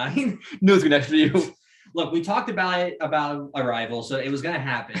 2049. No, it's next to you. Look, we talked about Arrival, so it was going to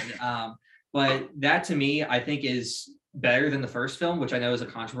happen. But that to me, I think is better than the first film, which I know is a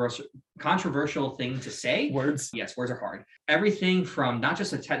controversial thing to say. Words. Yes, words are hard. Everything from not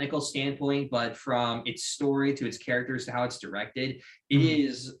just a technical standpoint, but from its story to its characters to how it's directed, it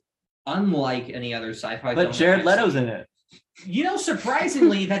is unlike any other sci-fi film. But Jared Leto's in it. You know,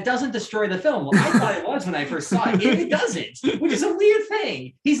 surprisingly, that doesn't destroy the film. Well, I thought it was when I first saw it. It doesn't, which is a weird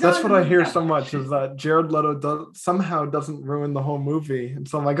thing. That's what I hear so much is that Jared Leto somehow doesn't ruin the whole movie. And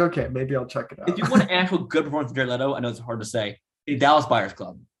so I'm like, okay, maybe I'll check it out. If you want an actual good performance from Jared Leto, I know it's hard to say. Dallas Buyers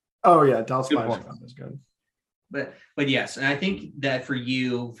Club. Oh yeah, Dallas Buyers Club is good. But yes, and I think that for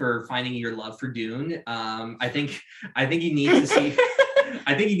you, for finding your love for Dune, I think you need to see.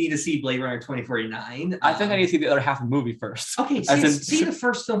 I think you need to see Blade Runner 2049. I think I need to see the other half of the movie first. Okay, see the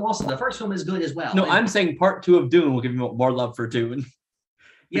first film also. The first film is good as well. No, I'm saying part 2 of Dune will give me more love for Dune.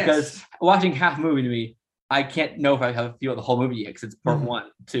 Because watching half movie to me, I can't know if I have a feel of the whole movie yet because it's part 1,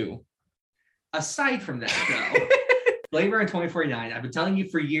 2. Aside from that, though, Blade Runner 2049, I've been telling you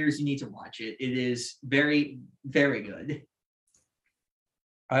for years you need to watch it. It is very, very good.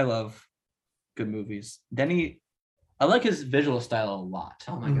 I love good movies. Denny, I like his visual style a lot.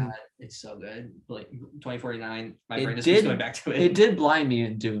 Oh my God, it's so good. Like 2049, my brain is just going back to it. It did blind me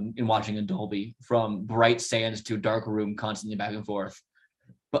in Dune in watching in Dolby, from bright sands to dark room, constantly back and forth.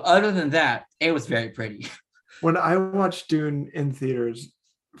 But other than that, it was very pretty. When I watched Dune in theaters,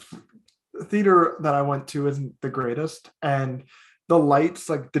 the theater that I went to isn't the greatest, and the lights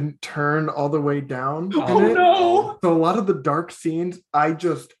like didn't turn all the way down. No! So a lot of the dark scenes, I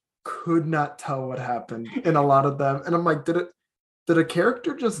just could not tell what happened in a lot of them, and I'm like, did a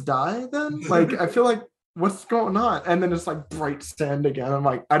character just die then? Like, I feel like, what's going on? And then it's like bright sand again. I'm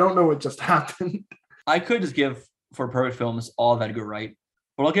like, I don't know what just happened. I could just give for perfect films all of Edgar Wright,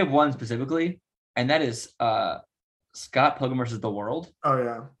 but I'll give one specifically, and that is Scott Pilgrim versus the World. Oh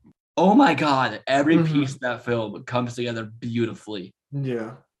yeah. Oh my God, every piece of that film comes together beautifully.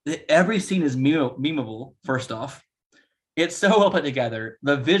 Yeah. Every scene is memeable, first off. It's so well put together.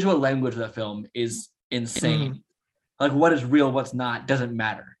 The visual language of that film is insane. Like, what is real, what's not, doesn't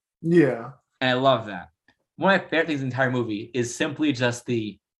matter. Yeah. And I love that. One of my favorite things in the entire movie is simply just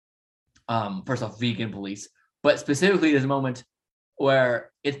the, first off, vegan police, but specifically this moment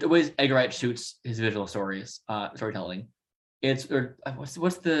where it's the way Edgar Wright shoots his visual storytelling. It's,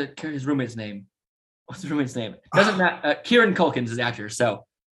 what's the character's roommate's name? What's the roommate's name? Doesn't matter. Kieran Culkin's his actor. So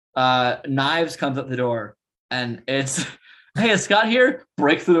Knives comes up the door and it's, hey, is Scott here?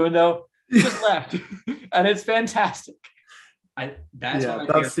 Breaks through the window, just left. And it's fantastic. That's one of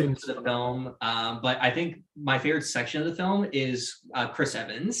my favorite things of the film. But I think my favorite section of the film is Chris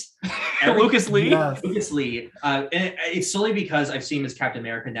Evans. Lucas Lee. Yes. Lucas Lee. And it's solely because I've seen him as Captain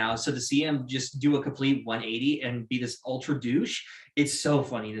America now. So to see him just do a complete 180 and be this ultra douche, it's so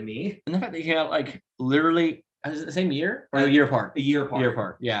funny to me. And the fact that he came out like literally the same year or a year apart? A year apart. A year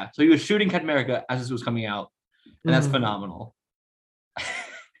apart, yeah. So he was shooting Captain America as this was coming out. And that's phenomenal.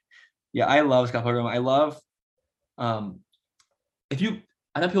 Yeah, I love Scott Pilgrim. I love I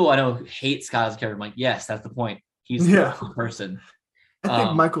know people I know hate Scott as a character. I'm like, yes, that's the point. He's the person. I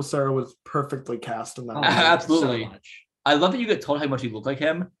think Michael Cera was perfectly cast in that movie. Absolutely. So much. I love that you get told how much you look like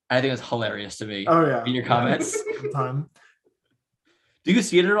him. And I think it's hilarious to me. Oh yeah. In your comments. All the time. Do you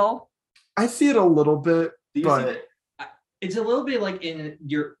see it at all? I see it a little bit, Do you but see it? It's a little bit like in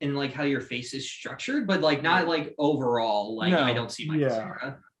like how your face is structured, but like not like overall. Like No. I don't see Michael Yeah.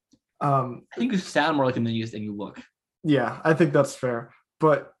 Cera. I think you sound more like him than you look. yeah, I think that's fair.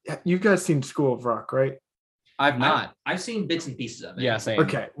 But you guys seen School of Rock, right? I've not. I've seen bits and pieces of it. Yeah, same.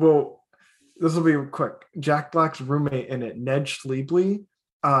 Okay, well, this will be quick. Jack Black's roommate in it, Ned Schlebley.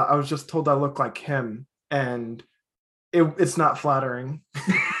 I was just told I look like him, and it's not flattering.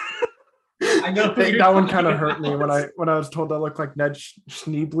 I know that one kind of hurt me when I was told I look like Ned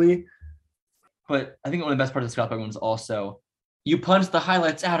Schneebly. But I think one of the best parts of Scott Pilgrim is also you punch the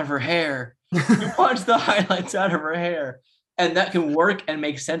highlights out of her hair. You punch the highlights out of her hair. And that can work and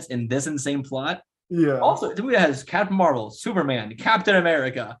make sense in this insane plot. Yeah. Also, the movie has Captain Marvel, Superman, Captain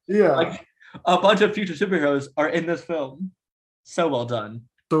America. Yeah. Like a bunch of future superheroes are in this film. So well done.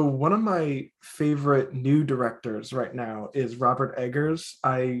 So one of my favorite new directors right now is Robert Eggers.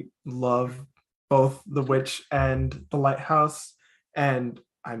 I love both The Witch and The Lighthouse, and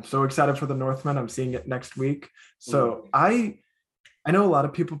I'm so excited for The Northman. I'm seeing it next week. So I know a lot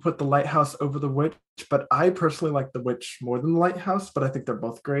of people put The Lighthouse over The Witch, but I personally like The Witch more than The Lighthouse, but I think they're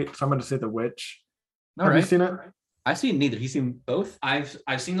both great. So I'm going to say The Witch. Have you seen it? I've seen neither. He's seen both. I've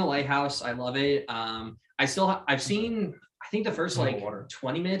seen The Lighthouse. I love it. I've seen I think the first like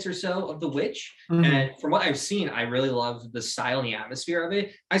 20 minutes or so of The Witch. Mhm. And from what I've seen, I really love the style and the atmosphere of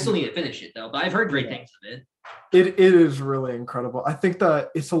it. I still need to finish it though, but I've heard great things of it. It is really incredible. I think that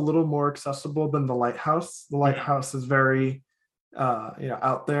it's a little more accessible than The Lighthouse. The Lighthouse is very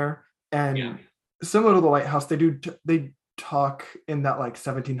out there, and Yeah. similar to The Lighthouse, they talk in that like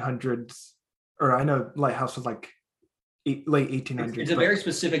 1700s, or I know Lighthouse was like late 1800s. It's a but- very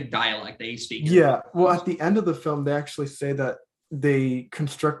specific dialect they speak. yeah. Well, at the end of the film, they actually say that they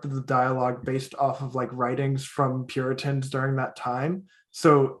constructed the dialogue based off of like writings from Puritans during that time.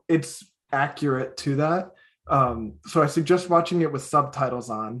 So it's accurate to that. So I suggest watching it with subtitles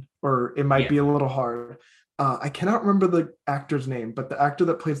on, or it might be a little hard. I cannot remember the actor's name, but the actor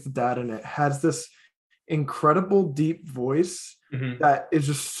that plays the dad in it has this incredible deep voice that is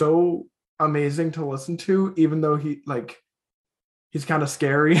just so amazing to listen to, even though he's kind of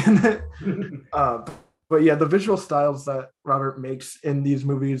scary in it. But yeah, the visual styles that Robert makes in these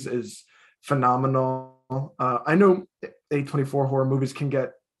movies is phenomenal. I know A24 horror movies can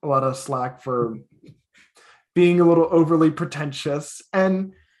get a lot of slack for being a little overly pretentious,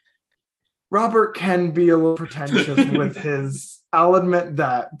 and Robert can be a little pretentious with his, I'll admit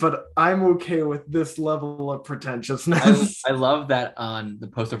that, but I'm okay with this level of pretentiousness. I love that on the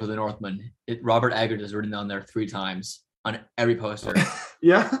poster for The Northman, Robert Eggers is written on there 3 times on every poster.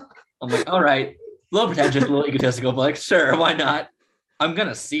 Yeah. I'm like, all right, a little pretentious, a little egotistical, but like, sure, why not? I'm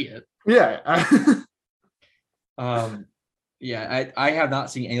gonna see it. Yeah. I have not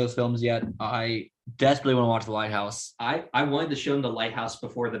seen any of those films yet. I desperately want to watch The Lighthouse. I wanted to show him The Lighthouse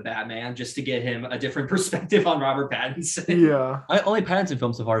before the Batman just to get him a different perspective on Robert Pattinson. Yeah. My only Pattinson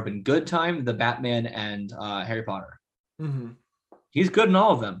films so far have been Good Time, The Batman, and Harry Potter. Mm-hmm. He's good in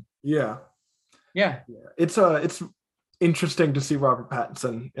all of them. Yeah. Yeah. It's interesting to see Robert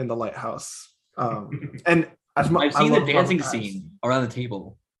Pattinson in The Lighthouse. And I've seen the dancing scene around the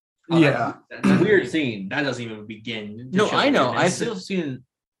table. Oh, yeah. That's It's a weird scene. That doesn't even begin. to No, show I know. weirdness. I've still seen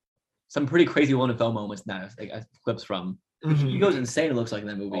some pretty crazy Willem Dafoe moments in that, like clips from. Mhm. He goes insane. It looks like in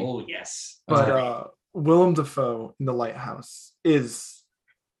that movie. Oh yes. But Willem Dafoe in The Lighthouse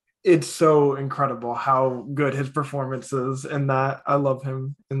it's so incredible how good his performance is in that. I love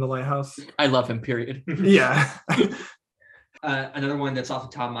him in The Lighthouse. I love him. Period. Yeah. Another one that's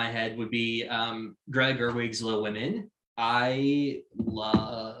off the top of my head would be Greta Gerwig's Little Women. I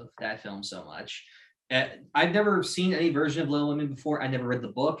love that film so much. I've never seen any version of Little Women before. I never read the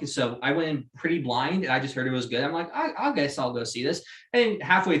book, so I went in pretty blind, and I just heard it was good. I'm like, I guess I'll go see this. And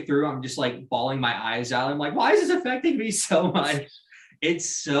halfway through, I'm just like bawling my eyes out. I'm like, why is this affecting me so much?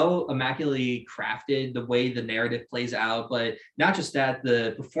 It's so immaculately crafted, the way the narrative plays out, but not just that,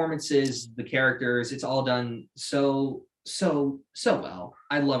 the performances, the characters, it's all done so well.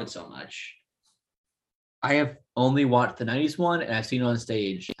 I love it so much. I have only watched the 90s one, and I've seen it on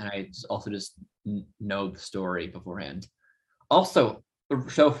stage, and I also just know the story beforehand. Also, the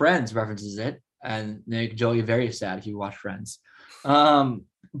show Friends references it, and make Joey very sad if you watch Friends.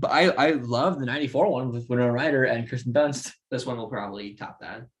 But I love the 94 one with Winona Ryder and Kirsten Dunst. This one will probably top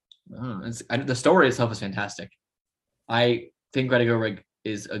that. The story itself is fantastic. I think Greta Gerwig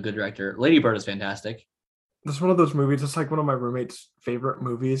is a good director. Lady Bird is fantastic. This is one of those movies. It's like one of my roommate's favorite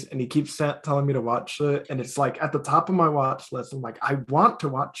movies, and he keeps telling me to watch it. And it's like at the top of my watch list. I'm like, I want to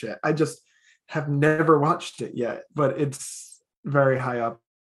watch it. I just have never watched it yet, but it's very high up.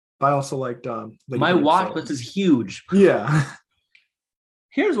 I also liked my watch list is huge. Yeah.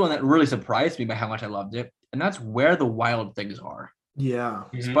 Here's one that really surprised me by how much I loved it, and that's Where the Wild Things Are. Yeah.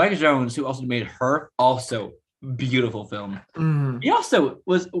 Spike Jonze, who also made Her, also beautiful film. He also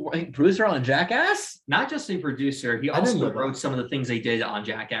was, I think, producer on Jackass. Not just a producer, he also wrote some of the things they did on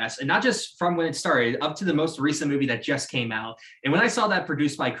Jackass, and not just from when it started up to the most recent movie that just came out. And when I saw that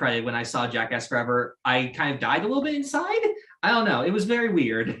produced by credit, when I saw Jackass Forever, I kind of died a little bit inside. I don't know, it was very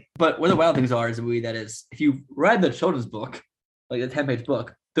weird. But Where the Wild Things Are is a movie that is, if you read the children's book, like the 10-page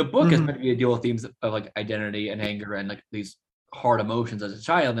book, the book is meant to be a deal with themes of like identity and anger and like these hard emotions as a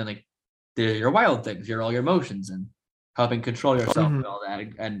child, and like they're your wild things, you're all your emotions, and helping control yourself and all that,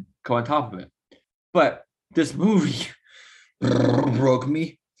 and go on top of it. But this movie broke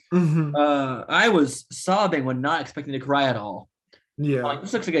me. I was sobbing when not expecting to cry at all. Yeah, like,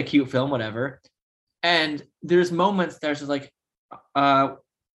 this looks like a cute film, whatever. And there's moments there's just like,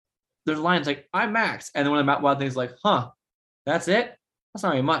 there's lines like, "I'm Max," and then when I'm wild things like, "Huh, that's it? That's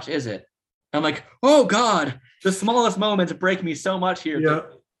not very much, is it?" And I'm like, "Oh God, the smallest moments break me so much here." Yeah.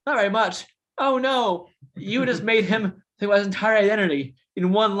 Not very much. Oh no, you just made him think about his entire identity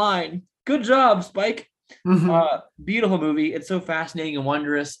in one line. Good job, Spike. Beautiful movie. It's so fascinating and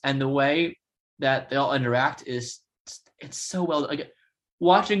wondrous, and the way that they all interact it's so well. Like,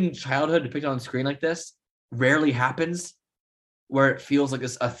 watching childhood depicted on screen like this rarely happens, where it feels like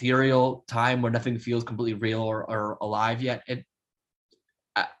this ethereal time where nothing feels completely real or alive yet.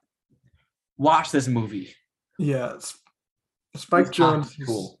 Watch this movie. Yeah, Spike Jonze.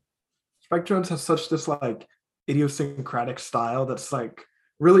 Cool. Spike Jonze has such this like idiosyncratic style that's like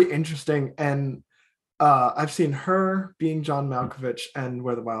really interesting, and I've seen Her, Being John Malkovich, and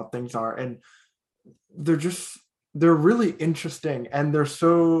Where the Wild Things Are, and they're really interesting, and they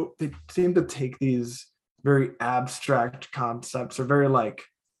seem to take these very abstract concepts or very like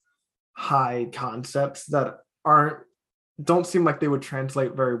high concepts that don't seem like they would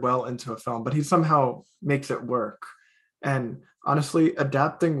translate very well into a film, but he somehow makes it work. And honestly,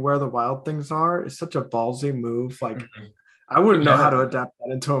 adapting Where the Wild Things Are is such a ballsy move. Like, I wouldn't know how to adapt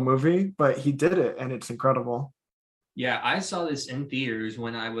that into a movie, but he did it, and it's incredible. Yeah, I saw this in theaters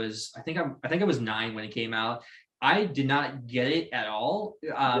when I think I was 9 when it came out. I did not get it at all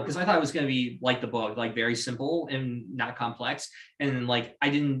because I thought it was going to be like the book, like very simple and not complex. And like, I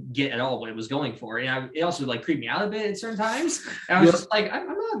didn't get at all what it was going for. And it also like creeped me out a bit at certain times. And I was just like, I'm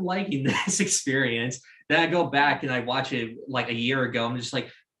not liking this experience. Then I go back and I watch it like a year ago. I'm just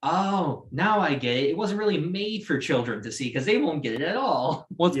like, oh, now I get it. It wasn't really made for children to see because they won't get it at all.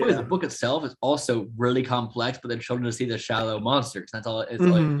 Well, it's funny, the book itself is also really complex, but then children to see the shallow monsters. That's all it's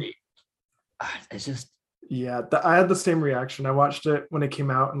like. It's just. Yeah, I had the same reaction. I watched it when it came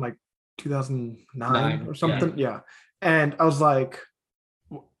out in like 2009 or something. Yeah. And I was like,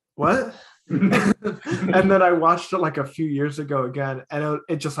 what? And then I watched it like a few years ago again, and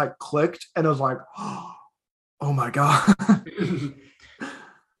it just like clicked, and it was like, oh my God.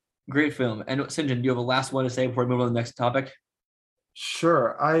 Great film. And St. John, do you have a last one to say before we move on to the next topic?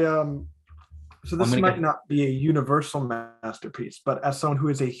 Sure. So this might not be a universal masterpiece, but as someone who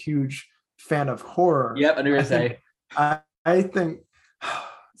is a huge fan of horror. Yep, I knew you were going to say. I think,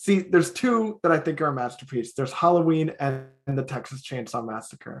 see, there's two that I think are a masterpiece. There's Halloween and the Texas Chainsaw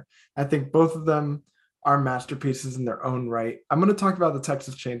Massacre. I think both of them are masterpieces in their own right. I'm going to talk about the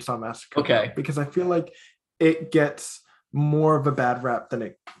Texas Chainsaw Massacre. Okay. Because I feel like it gets more of a bad rap than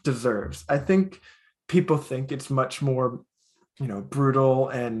it deserves. I think people think it's much more, brutal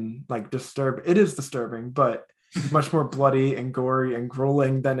and like disturbing. It is disturbing, but much more bloody and gory and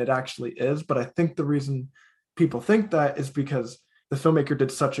grueling than it actually is. But I think the reason people think that is because the filmmaker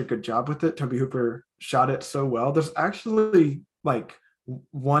did such a good job with it. Tobe Hooper shot it so well. There's actually like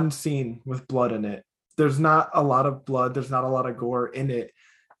one scene with blood in it. There's not a lot of blood. There's not a lot of gore in it.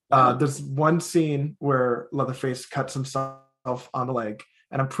 There's one scene where Leatherface cuts himself on the leg,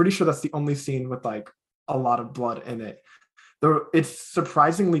 and I'm pretty sure that's the only scene with like a lot of blood in it. It's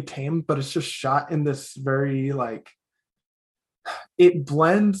surprisingly tame, but it's just shot in this very like, it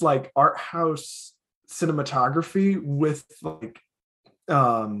blends like art house cinematography with like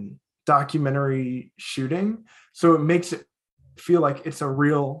documentary shooting. So it makes it feel like it's a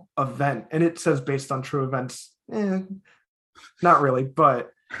real event, and it says based on true events. Not really,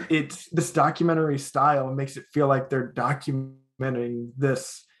 but it's this documentary style makes it feel like they're documenting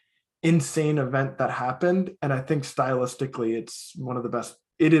this insane event that happened. And I think stylistically it's one of the best.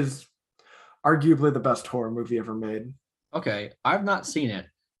 It is arguably the best horror movie ever made. Okay, I've not seen it.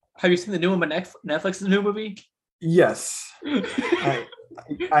 Have you seen the new one on Netflix's new movie? Yes, I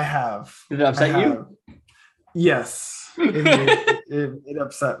have. Did it upset you? Yes, it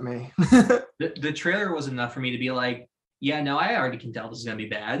upset me. The trailer was enough for me to be like, yeah, no, I already can tell this is gonna be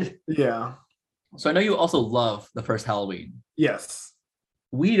bad. Yeah. So I know you also love the first Halloween. Yes.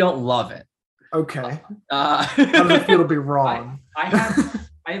 We don't love it. Okay. How does it feel to be wrong? I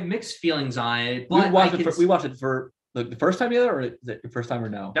have mixed feelings on it. But we watched it for the first time together, or is it your first time or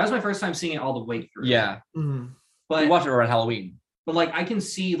no? That was my first time seeing it all the way through. Yeah. Mm-hmm. But we watched it around Halloween. But like I can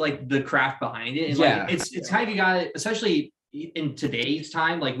see like the craft behind it. And like it's kind of you got it, especially in today's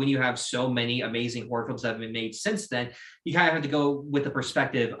time, like when you have so many amazing horror films that have been made since then, you kind of have to go with the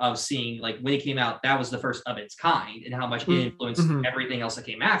perspective of seeing like when it came out, that was the first of its kind and how much it influenced everything else that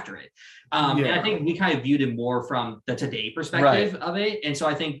came after it. And I think we kind of viewed it more from the today perspective of it. And so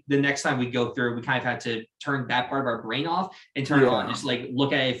I think the next time we go through, we kind of had to turn that part of our brain off and turn it on, just like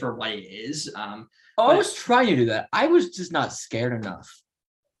look at it for what it is. I was trying to do that. I was just not scared enough.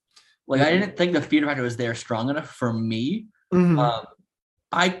 Like I didn't think the fear factor was there strong enough for me.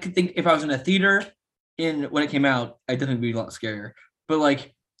 I could think if I was in a theater when it came out, I definitely would be a lot scarier. But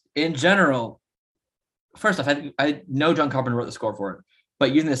like in general, first off, I know John Carpenter wrote the score for it,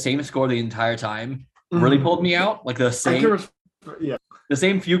 but using the same score the entire time really pulled me out. Like the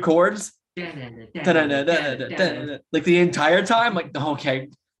same few chords, like the entire time. Like okay,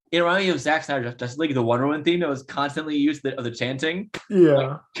 it reminded me of Zack Snyder's Justice League, the Wonder Woman theme that was constantly used of the chanting. Yeah.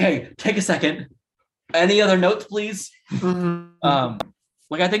 Like, okay, take a second. Any other notes, please?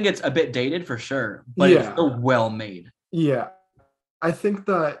 Like I think it's a bit dated for sure, but it's still well made. Yeah. I think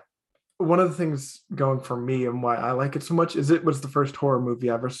that one of the things going for me and why I like it so much is it was the first horror movie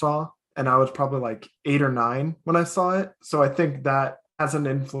I ever saw. And I was probably like 8 or 9 when I saw it. So I think that has an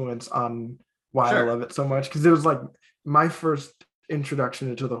influence on why I love it so much. Because it was like my first introduction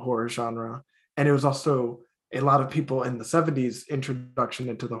into the horror genre. And it was also a lot of people in the 70s introduction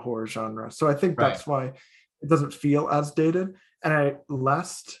into the horror genre. So I think that's why it doesn't feel as dated. And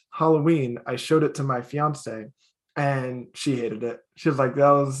last Halloween, I showed it to my fiance and she hated it. She was like,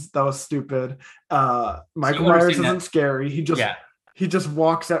 that was stupid. Michael Myers isn't scary. He just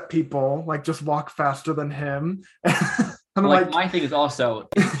walks at people, like just walk faster than him. I'm like, my thing is also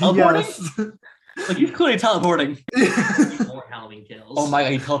teleporting. Like he's clearly teleporting. More Halloween Kills. Oh my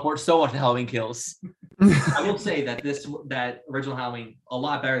god, he teleports so much in Halloween Kills. I will say that that original Halloween a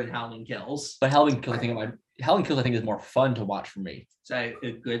lot better than Halloween Kills. But Halloween Kills, I think is more fun to watch for me. Is that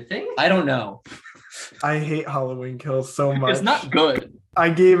a good thing? I don't know. I hate Halloween Kills so much. It's not good. I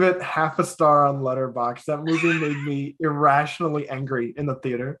gave it half a star on Letterboxd. That movie made me irrationally angry in the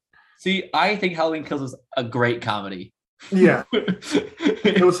theater. See, I think Halloween Kills is a great comedy. Yeah.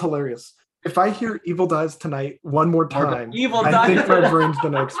 It was hilarious. If I hear Evil Dies Tonight one more time, I think my brain's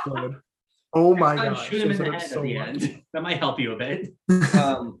gonna explode. Oh my gosh. Shoot him in the head at the end. That might help you a bit.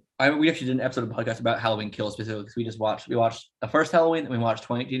 We actually did an episode of the podcast about Halloween Kills specifically because we watched the first Halloween, then we watched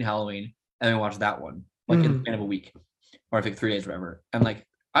 2018 Halloween, and then we watched that one like in the span of a week, or I think 3 days, whatever. And like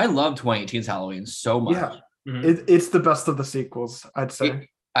I love 2018's Halloween so much. Yeah, it's the best of the sequels, I'd say.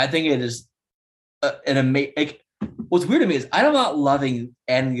 I think it is an amazing. Like, what's weird to me is I'm not loving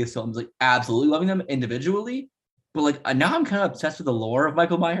any of these films, like absolutely loving them individually, but like now I'm kind of obsessed with the lore of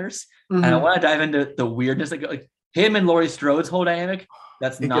Michael Myers, and I want to dive into the weirdness, like him and Laurie Strode's whole dynamic.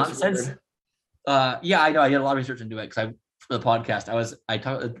 That's nonsense. Yeah, I know. I did a lot of research into it because for the podcast, I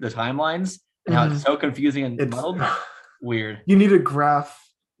talked the timelines and how it's so confusing and muddled. Weird. You need a graph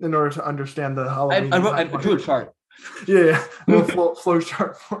in order to understand the Halloween. I drew a chart. Yeah, a flow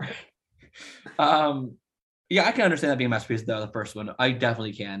chart for it. Yeah, I can understand that being a masterpiece though, the first one. I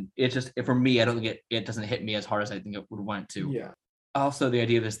definitely can. It's just for me, I don't think it doesn't hit me as hard as I think it would want it to. Yeah. Also, the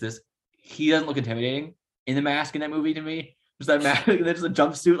idea of this he doesn't look intimidating in the mask in that movie to me. Just that mask, there's a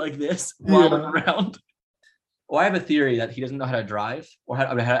jumpsuit like this while looking around. Well, I have a theory that he doesn't know how to drive or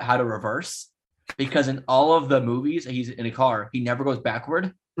how to reverse, because in all of the movies he's in a car, he never goes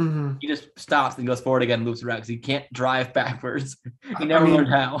backward. He just stops and goes forward again and loops around because he can't drive backwards. He never learned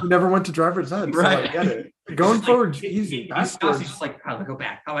how. He never went to driver's ed, so I get it. Going forward, easy. He's just like, how do I go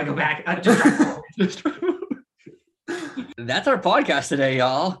back? How do I go back? Just drive forward. That's our podcast today,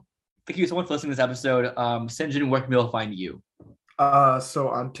 y'all. Thank you so much for listening to this episode. Sinjin, where can people find you? So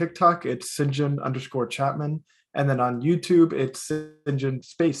on TikTok, it's Sinjin_Chapman. And then on YouTube, it's Sinjin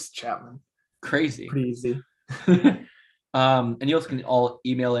 _Chapman. Crazy. Pretty easy. And you also can all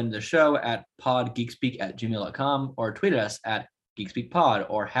email in the show at podgeekspeak@gmail.com or tweet us at geekspeakpod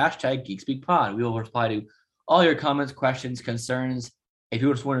or #geekspeakpod. We will reply to all your comments, questions, concerns, If you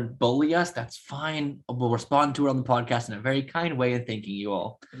just want to bully us, that's fine. We'll respond to it on the podcast in a very kind way and thanking you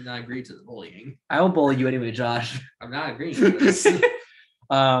all. I'm not agreeing to the bullying. I will bully you anyway, Josh. I'm not agreeing to this.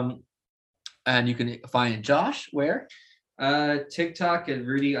 And you can find Josh where? TikTok at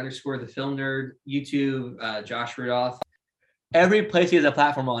Rudy_the Film Nerd. YouTube, Josh Rudolph. Every place he has a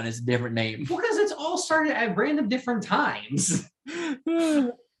platform on is a different name. Because it's all started at random different times.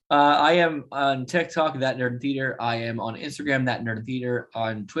 I am on TikTok, That Nerd Theater. I am on Instagram, That Nerd Theater.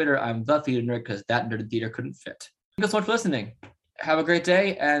 On Twitter, I'm The Theater Nerd because That Nerd Theater couldn't fit. Thank you so much for listening. Have a great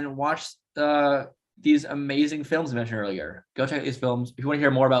day and watch these amazing films I mentioned earlier. Go check out these films. If you want to hear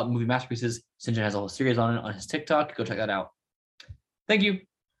more about movie masterpieces, Sinjin has a whole series on it on his TikTok. Go check that out. Thank you.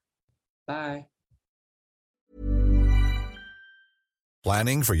 Bye.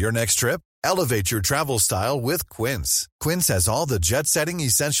 Planning for your next trip? Elevate your travel style with Quince. Quince has all the jet-setting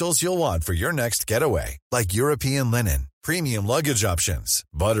essentials you'll want for your next getaway, like European linen, premium luggage options,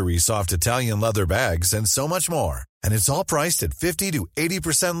 buttery soft Italian leather bags, and so much more. And it's all priced at 50 to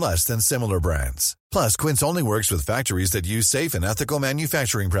 80% less than similar brands. Plus, Quince only works with factories that use safe and ethical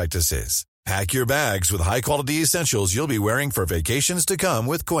manufacturing practices. Pack your bags with high-quality essentials you'll be wearing for vacations to come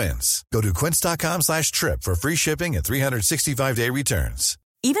with Quince. Go to quince.com/trip for free shipping and 365-day returns.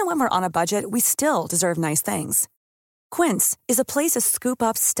 Even when we're on a budget, we still deserve nice things. Quince is a place to scoop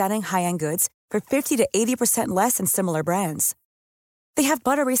up stunning high-end goods for 50 to 80% less than similar brands. They have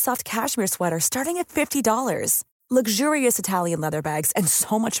buttery soft cashmere sweaters starting at $50, luxurious Italian leather bags, and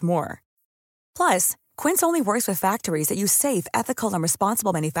so much more. Plus, Quince only works with factories that use safe, ethical, and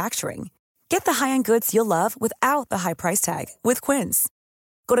responsible manufacturing. Get the high-end goods you'll love without the high price tag with Quince.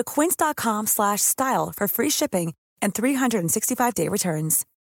 Go to quince.com/style for free shipping and 365-day returns.